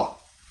law.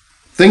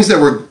 Things that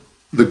were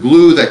the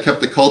glue that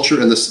kept the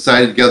culture and the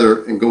society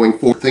together and going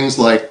forward. Things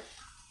like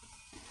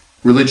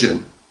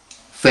religion,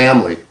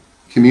 family,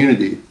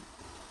 community,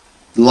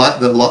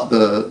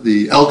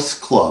 the Elks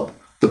Club,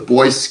 the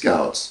Boy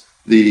Scouts,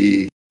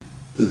 the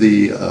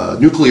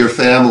nuclear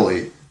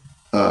family,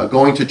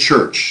 going to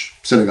church,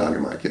 synagogue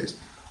in my case.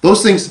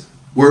 Those things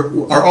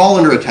are all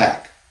under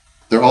attack.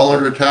 They're all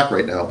under attack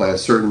right now by a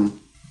certain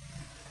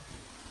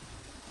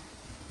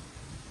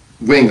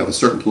wing of a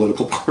certain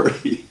political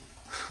party.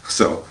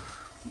 So,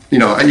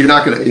 you're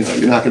not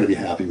gonna be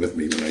happy with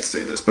me when I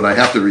say this, but I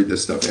have to read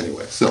this stuff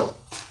anyway. So,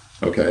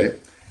 okay,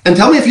 and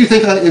tell me if you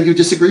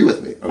disagree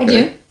with me. Okay? I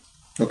do.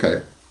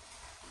 Okay,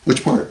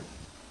 which part?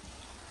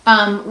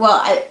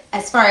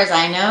 As far as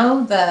I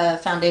know, the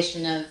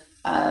foundation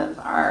of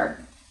our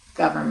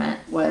government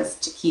was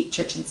to keep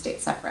church and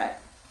state separate.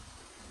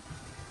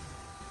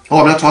 Oh,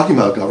 I'm not talking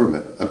about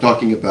government. I'm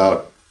talking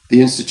about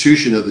the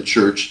institution of the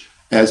church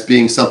as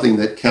being something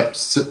that kept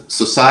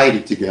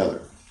society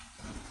together.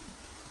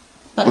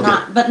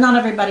 But not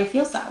everybody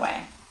feels that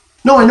way.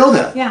 No, I know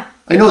that. Yeah.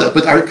 I know that,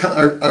 but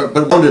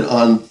founded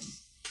on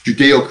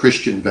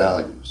Judeo-Christian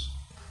values.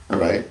 All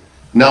right.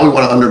 Now we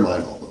want to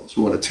undermine all those.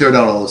 We want to tear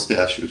down all the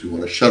statues. We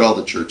want to shut all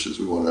the churches.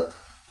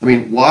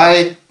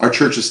 Why are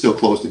churches still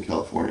closed in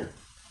California?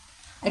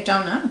 I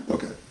don't know.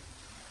 Okay.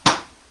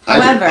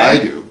 However, I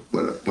do,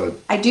 but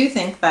I do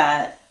think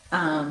that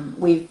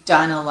we've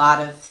done a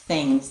lot of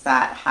things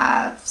that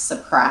have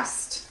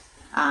suppressed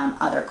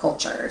other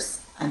cultures.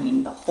 I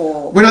mean, the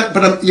whole. we're not.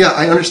 But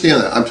I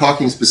understand that. I'm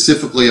talking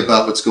specifically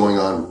about what's going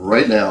on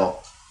right now,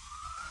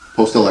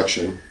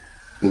 post-election,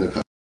 in the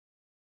country.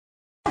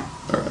 All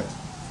right.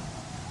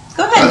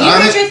 Go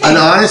ahead. An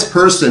honest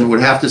person would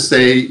have to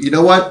say, you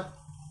know what?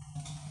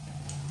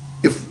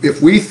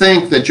 If we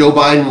think that Joe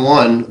Biden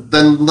won,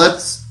 then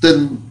let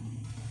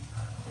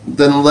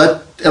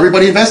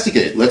everybody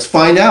investigate. Let's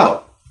find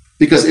out.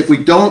 Because if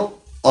we don't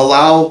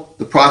allow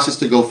the process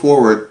to go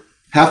forward,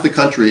 half the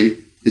country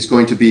is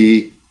going to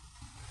be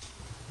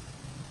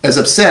as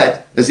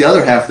upset as the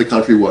other half of the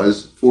country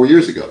was 4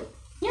 years ago.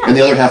 Yeah. And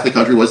the other half of the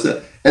country was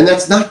that. And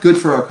that's not good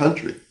for our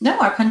country. No,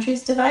 our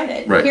country's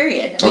divided. Right.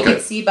 Period. We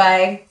could see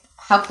by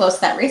how close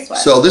that race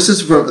was. So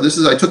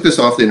I took this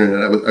off the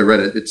internet. I read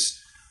it. It's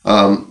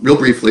real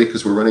briefly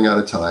because we're running out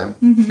of time.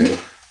 Mm-hmm. Okay.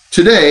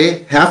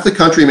 Today, half the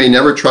country may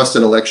never trust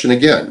an election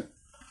again.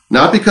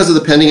 Not because of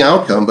the pending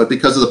outcome, but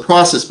because of the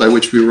process by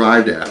which we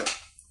arrived at it.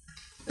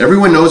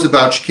 Everyone knows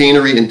about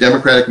chicanery in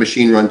Democratic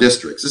machine-run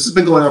districts. This has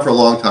been going on for a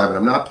long time, and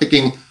I'm not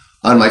picking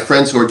on my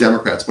friends who are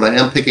Democrats, but I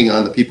am picking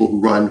on the people who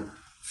run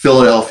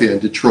Philadelphia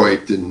and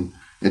Detroit and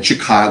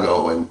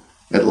Chicago and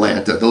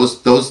Atlanta.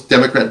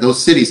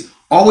 Those cities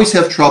always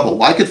have trouble.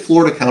 Why could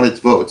Florida count its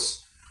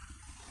votes?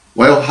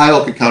 Why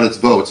Ohio could count its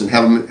votes and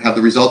have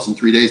the results in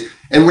 3 days?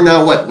 And we're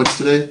now what's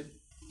today?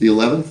 The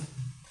 11th?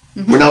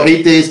 Mm-hmm. We're now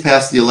 8 days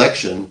past the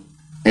election,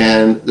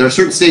 and there are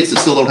certain states that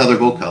still don't have their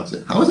vote counts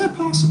in. How is that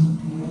possible?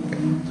 Okay.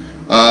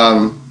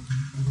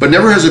 But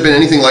never has there been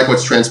anything like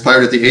what's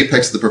transpired at the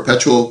apex of the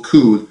perpetual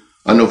coup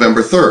on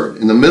November 3rd,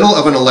 in the middle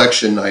of an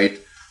election night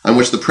on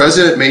which the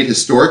president made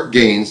historic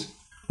gains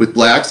with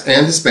blacks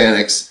and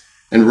Hispanics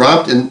and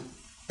romped in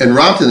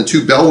the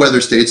two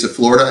bellwether states of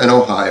Florida and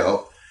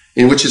Ohio,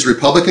 in which his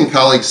Republican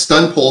colleagues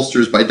stunned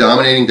pollsters by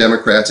dominating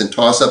Democrats in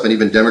toss-up and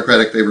even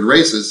Democratic-favored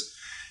races,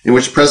 in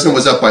which the president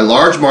was up by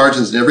large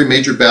margins in every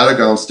major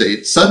battleground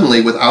state.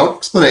 Suddenly, without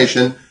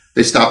explanation,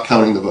 they stopped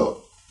counting the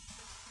vote.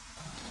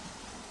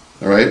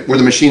 All right, were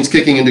the machines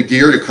kicking into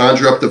gear to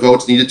conjure up the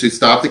votes needed to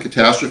stop the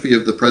catastrophe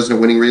of the president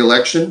winning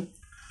re-election?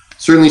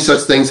 Certainly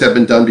such things have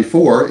been done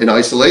before in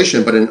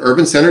isolation, but in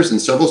urban centers in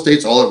several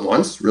states all at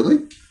once, really?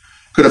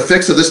 Could a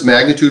fix of this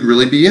magnitude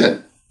really be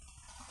in?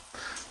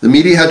 The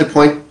media had to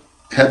point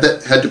to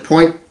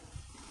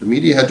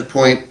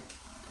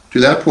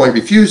that point,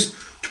 refused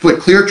to put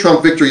clear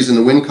Trump victories in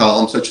the win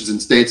column, such as in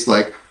states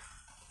like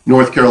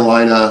North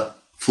Carolina,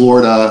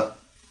 Florida.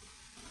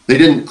 They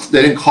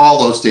didn't call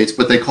those states,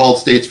 but they called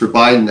states for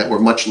Biden that were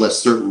much less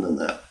certain than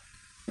that.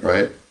 All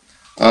right.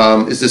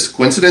 Is this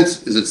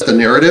coincidence? Is it the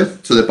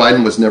narrative so that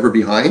Biden was never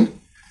behind?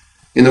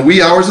 In the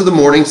wee hours of the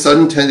morning,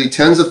 suddenly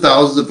tens of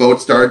thousands of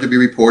votes started to be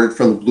reported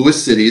from the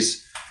bluest cities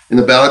in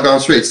the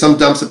battleground states, some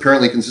dumps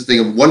apparently consisting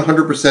of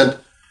 100%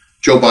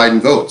 Joe Biden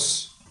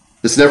votes.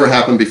 This never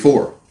happened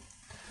before.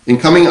 In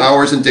coming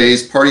hours and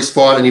days, parties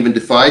fought and even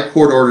defied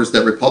court orders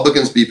that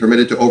Republicans be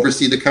permitted to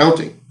oversee the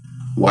counting.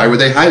 Why were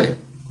they hiding?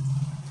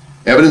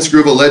 Evidence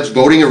grew of alleged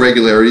voting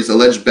irregularities,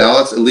 alleged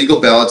ballots,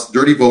 illegal ballots,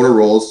 dirty voter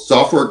rolls,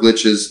 software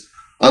glitches,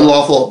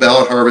 unlawful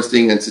ballot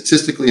harvesting, and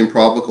statistically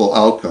improbable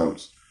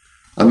outcomes.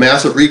 A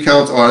mass of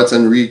recounts, audits,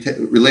 and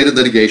related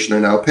litigation are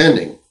now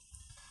pending.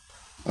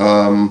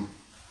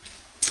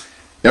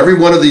 Every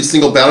one of these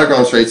single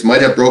battleground states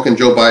might have broken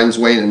Joe Biden's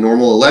way in a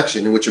normal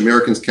election in which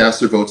Americans cast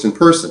their votes in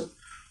person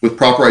with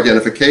proper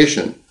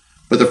identification.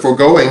 But the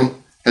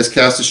foregoing has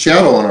cast a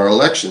shadow on our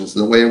elections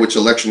and the way in which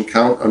election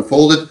count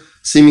unfolded,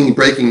 seemingly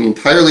breaking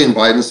entirely in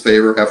Biden's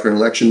favor after an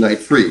election night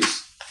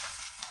freeze.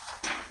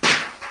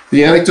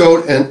 The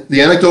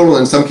anecdotal and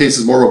in some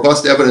cases more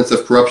robust evidence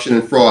of corruption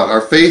and fraud.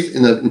 Our faith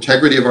in the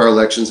integrity of our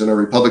elections and our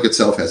republic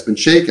itself has been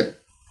shaken.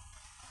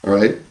 All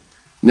right?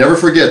 Never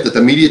forget that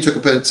the media took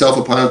upon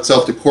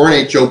itself to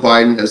coronate Joe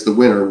Biden as the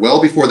winner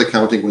well before the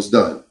counting was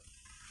done.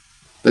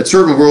 That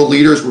certain world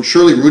leaders were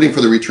surely rooting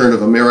for the return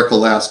of America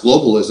Last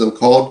globalism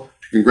called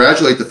to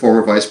congratulate the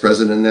former vice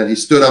president and that he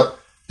stood up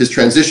his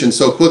transition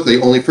so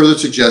quickly only further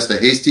suggests a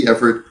hasty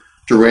effort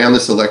to ram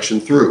this election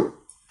through.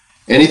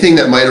 Anything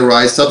that might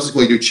arise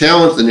subsequently to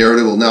challenge the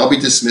narrative will now be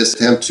dismissed,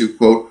 attempt to,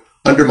 quote,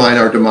 undermine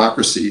our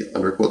democracy,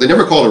 unquote. They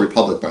never call it a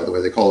republic, by the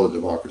way. They call it a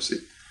democracy.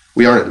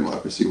 We aren't a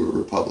democracy. We're a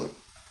republic.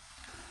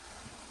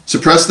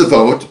 Suppress the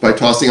vote by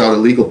tossing out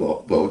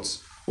illegal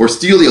votes, or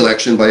steal the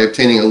election by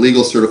obtaining a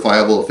legal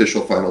certifiable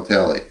official final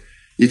tally.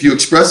 If you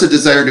express a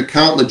desire to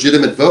count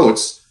legitimate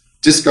votes,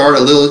 discard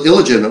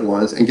illegitimate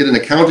ones, and get an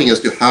accounting as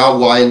to how,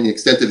 why, and the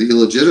extent of the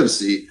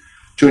illegitimacy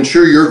to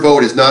ensure your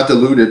vote is not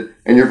diluted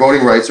and your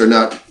voting rights are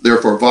not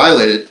therefore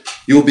violated,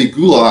 you will be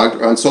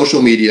gulagged on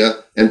social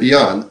media and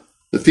beyond.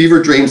 The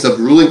fever dreams of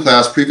the ruling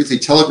class previously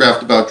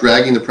telegraphed about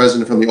dragging the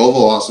president from the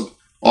Oval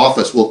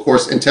Office will, of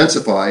course,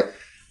 intensify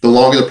the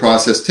longer the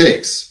process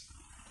takes.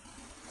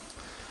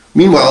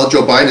 Meanwhile,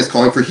 Joe Biden is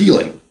calling for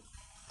healing.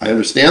 I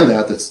understand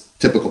that. That's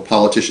typical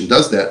politician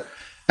does that.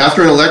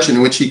 After an election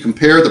in which he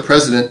compared the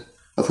president,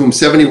 of whom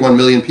 71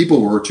 million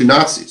people were, to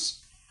Nazis,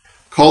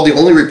 called the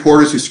only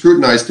reporters who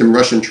scrutinized him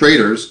Russian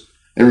traitors,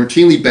 and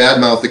routinely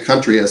badmouthed the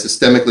country as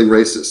systemically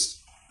racist.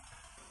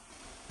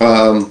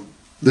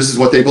 This is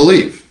what they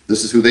believe.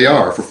 This is who they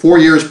are. For 4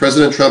 years,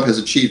 President Trump has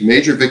achieved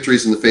major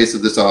victories in the face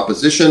of this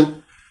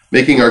opposition,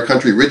 making our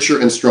country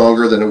richer and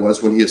stronger than it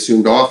was when he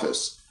assumed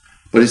office.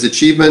 But his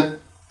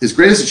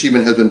greatest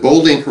achievement has been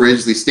boldly and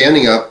courageously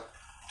standing up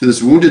to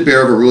this wounded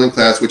bear of a ruling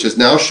class which has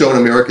now shown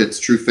America its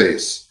true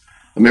face.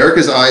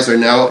 America's eyes are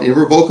now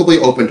irrevocably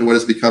open to what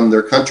has become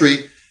their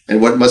country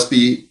and what must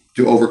be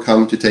to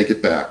overcome to take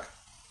it back.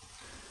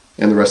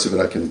 And the rest of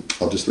it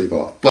I'll just leave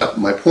off. But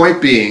my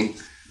point being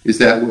is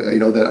that,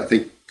 that I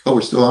think,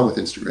 we're still on with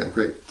Instagram,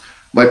 great.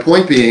 My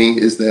point being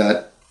is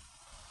that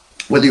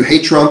whether you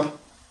hate Trump,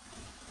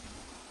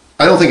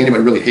 I don't think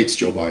anybody really hates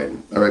Joe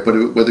Biden, all right, but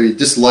whether you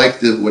dislike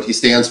what he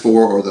stands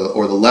for or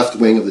the left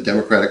wing of the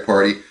Democratic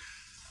Party,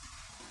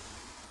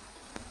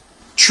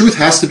 truth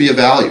has to be a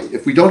value.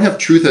 If we don't have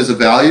truth as a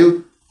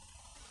value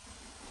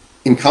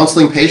in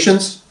counseling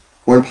patients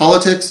or in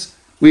politics,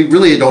 we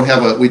really don't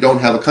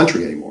have a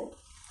country anymore.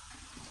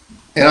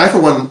 And I,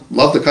 for one,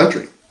 love the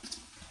country.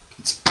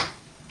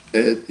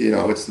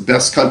 It's the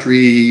best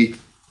country.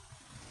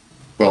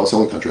 Well, it's the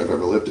only country I've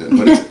ever lived in,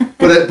 but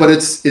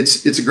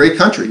it's a great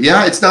country.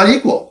 Yeah, it's not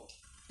equal.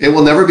 It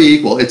will never be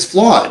equal. It's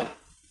flawed.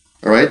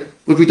 All right,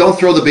 but we don't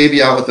throw the baby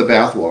out with the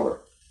bathwater.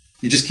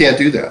 You just can't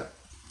do that.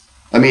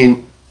 I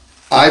mean,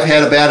 I've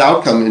had a bad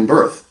outcome in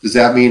birth. Does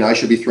that mean I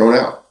should be thrown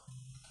out?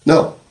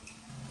 No.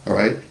 All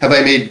right. Have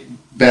I made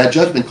bad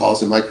judgment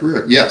calls in my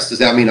career? Yes. Does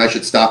that mean I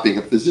should stop being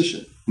a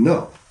physician?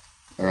 No.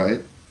 All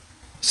right.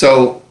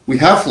 So we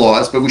have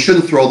flaws, but we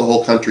shouldn't throw the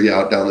whole country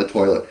out down the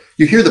toilet.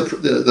 You hear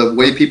the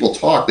way people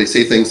talk. They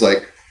say things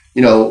like,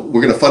 we're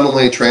going to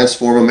fundamentally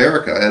transform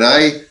America. And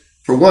I,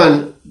 for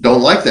one,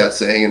 don't like that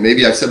saying. And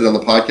maybe I've said it on the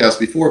podcast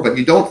before, but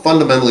you don't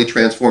fundamentally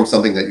transform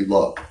something that you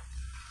love.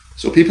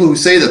 So people who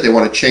say that they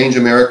want to change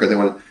America,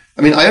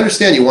 I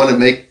understand you want to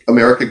make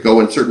America go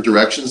in certain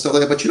directions and stuff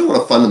like that, but you don't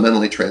want to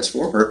fundamentally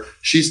transform her.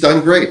 She's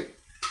done great.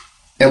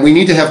 And we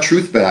need to have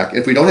truth back.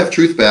 If we don't have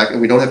truth back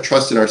and we don't have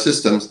trust in our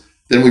systems,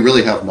 then we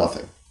really have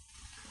nothing.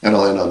 And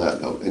I'll end on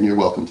that note. And you're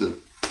welcome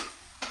to.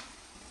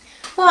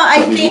 Well,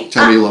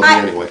 Tell me you love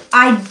me anyway.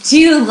 I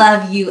do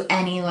love you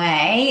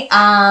anyway.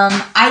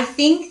 I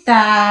think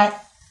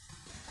that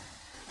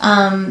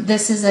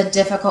this is a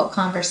difficult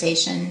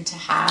conversation to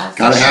have,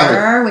 Gotta for have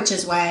sure, which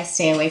is why I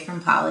stay away from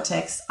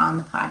politics on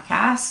the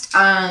podcast.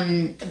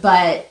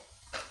 But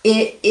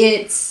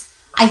it's.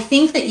 I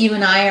think that you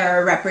and I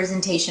are a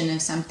representation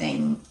of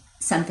something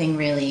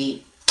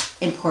really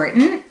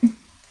important.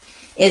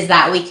 Is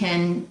that we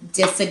can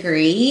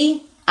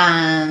disagree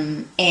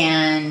and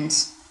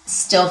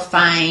still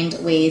find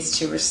ways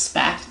to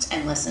respect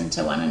and listen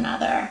to one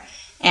another.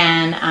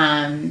 And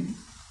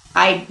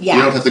you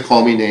don't have to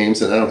call me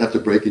names, and I don't have to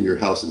break in your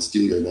house and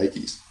steal your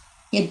Nikes.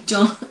 I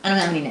don't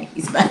have any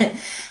Nikes, but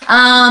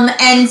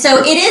and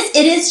so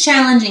it is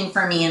challenging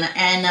for me,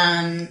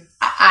 and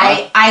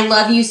I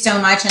love you so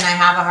much, and I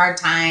have a hard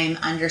time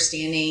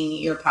understanding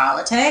your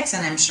politics,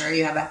 and I'm sure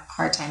you have a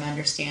hard time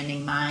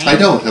understanding mine. I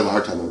don't have a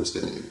hard time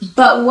understanding yours.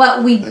 But what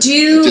I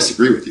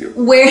disagree with you.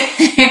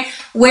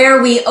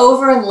 Where we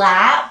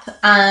overlap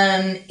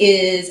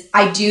is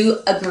I do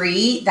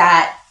agree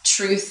that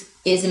truth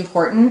is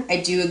important. I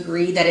do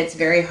agree that it's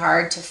very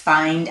hard to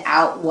find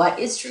out what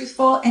is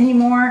truthful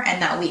anymore,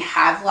 and that we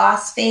have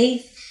lost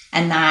faith,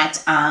 and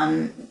that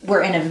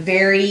we're in a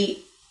very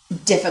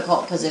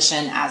difficult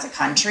position as a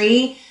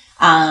country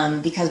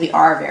because we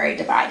are very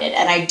divided.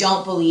 And I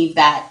don't believe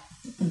that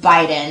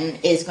Biden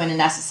is going to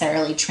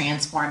necessarily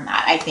transform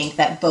that. I think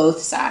that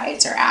both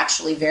sides are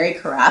actually very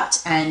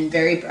corrupt and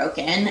very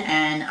broken,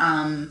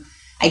 and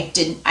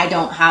I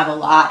don't have a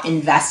lot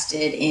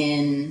invested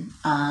in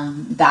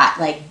that,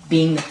 like,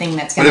 being the thing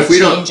that's going to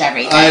change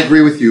everything. I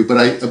agree with you, but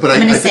I'm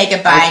going to say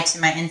goodbye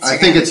to my Instagram. I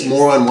think it's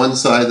more on one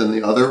side than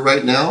the other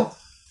right now.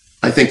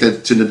 I think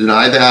that to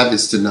deny that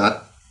is to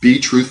not be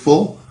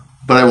truthful.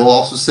 But I will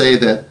also say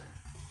that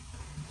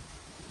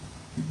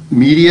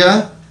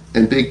media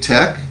and big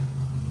tech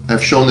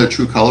have shown their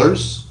true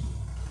colors,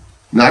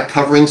 not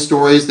covering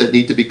stories that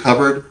need to be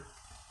covered.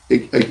 I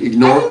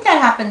think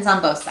that happens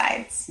on both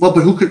sides. Well,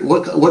 but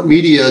what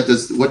media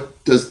does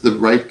the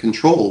right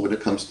control when it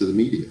comes to the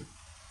media?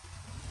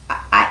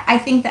 I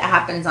think that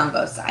happens on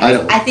both sides.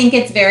 I think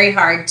it's very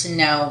hard to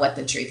know what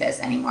the truth is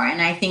anymore,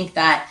 and I think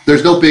that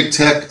there's no big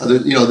tech.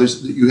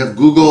 You have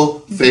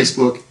Google,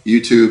 Facebook,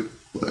 YouTube.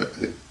 Well, I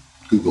think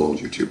Google and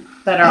YouTube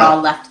that are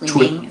all left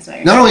leaning.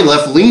 Not only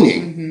left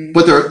leaning,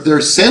 but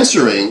they're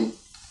censoring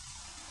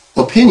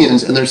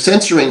opinions, and they're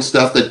censoring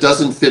stuff that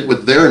doesn't fit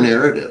with their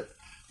narrative.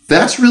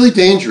 That's really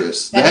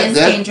dangerous. That is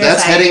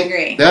dangerous. I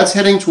agree. That's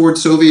heading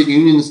towards Soviet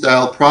Union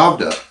style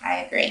Pravda. I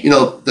agree.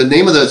 The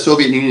name of the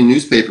Soviet Union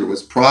newspaper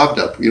was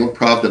Pravda. You know what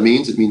Pravda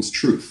means? It means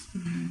truth.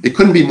 It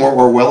couldn't be more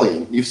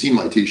Orwellian. You've seen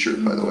my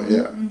T-shirt, by the way.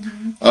 Yeah.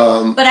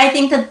 But I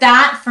think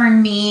that for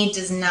me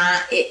does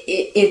not.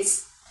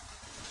 It's.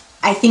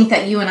 I think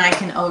that you and I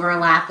can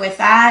overlap with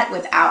that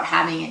without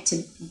having it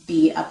to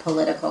be a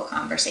political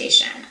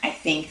conversation. I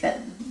think that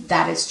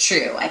is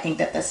true. I think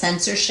that the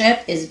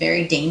censorship is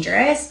very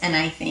dangerous, and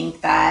I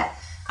think that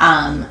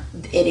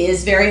it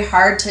is very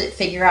hard to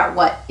figure out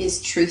what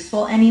is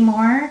truthful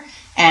anymore.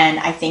 And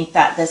I think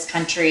that this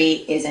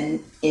country is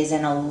in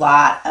a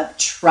lot of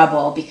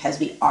trouble because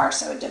we are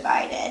so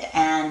divided.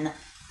 And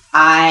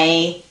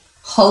I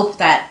hope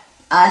that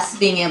us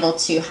being able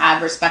to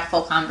have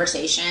respectful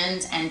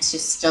conversations and to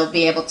still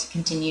be able to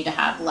continue to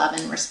have love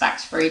and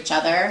respect for each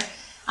other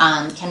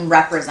can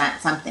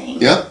represent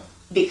something. Yep.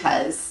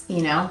 Because,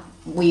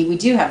 we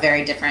do have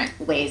very different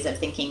ways of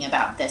thinking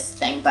about this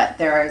thing, but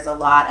there is a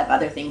lot of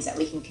other things that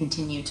we can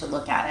continue to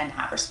look at and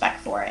have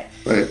respect for it.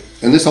 Right.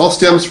 And this all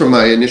stems from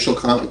my initial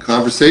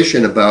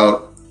conversation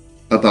about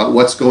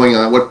what's going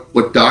on,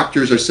 what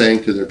doctors are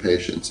saying to their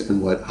patients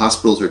and what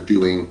hospitals are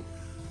doing.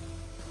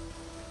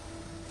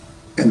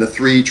 And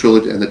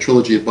the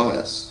trilogy of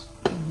bias.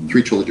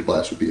 Three trilogy of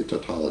bias would be a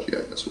tautology,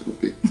 I guess,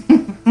 wouldn't it be?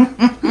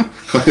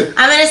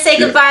 I'm going to say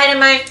goodbye to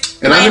my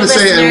and I'm going to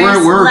say,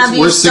 and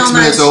we're 6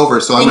 minutes over,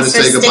 so I'm going to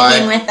say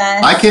goodbye. With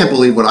us.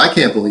 What I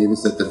can't believe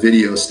is that the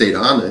video stayed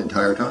on the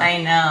entire time.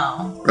 I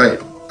know. Right.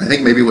 I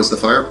think maybe it was the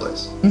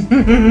fireplace.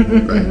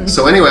 Right.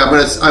 So anyway,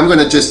 I'm going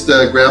to just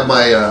grab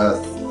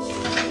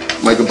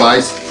my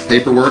goodbye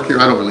paperwork here.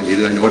 I don't really need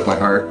it. I know it by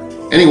heart.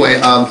 Anyway,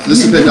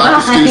 this has been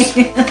Dr. Stu's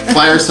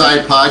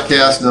Fireside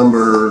Podcast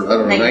number,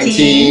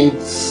 19.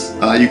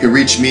 You can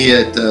reach me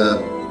at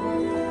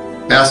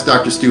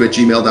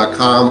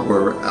askdrstu@gmail.com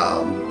or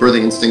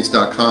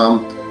birthinginstincts.com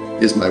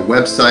is my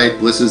website.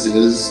 Bliss's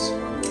is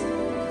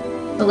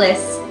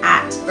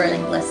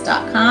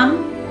bliss@birthingbliss.com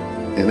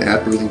and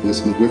at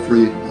birthingbliss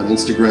midwifery on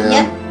Instagram.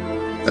 Yep.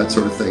 That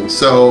sort of thing.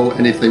 So,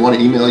 and if they want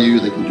to email you,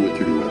 they can do it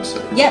through your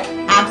website. Yep,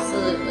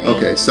 absolutely.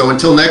 Okay, so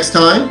until next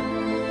time,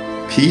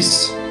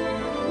 peace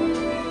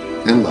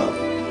and love.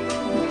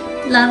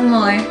 Love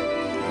more.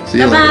 See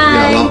you later.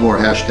 Bye-bye. Yeah, love more,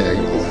 hashtag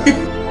and all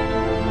that.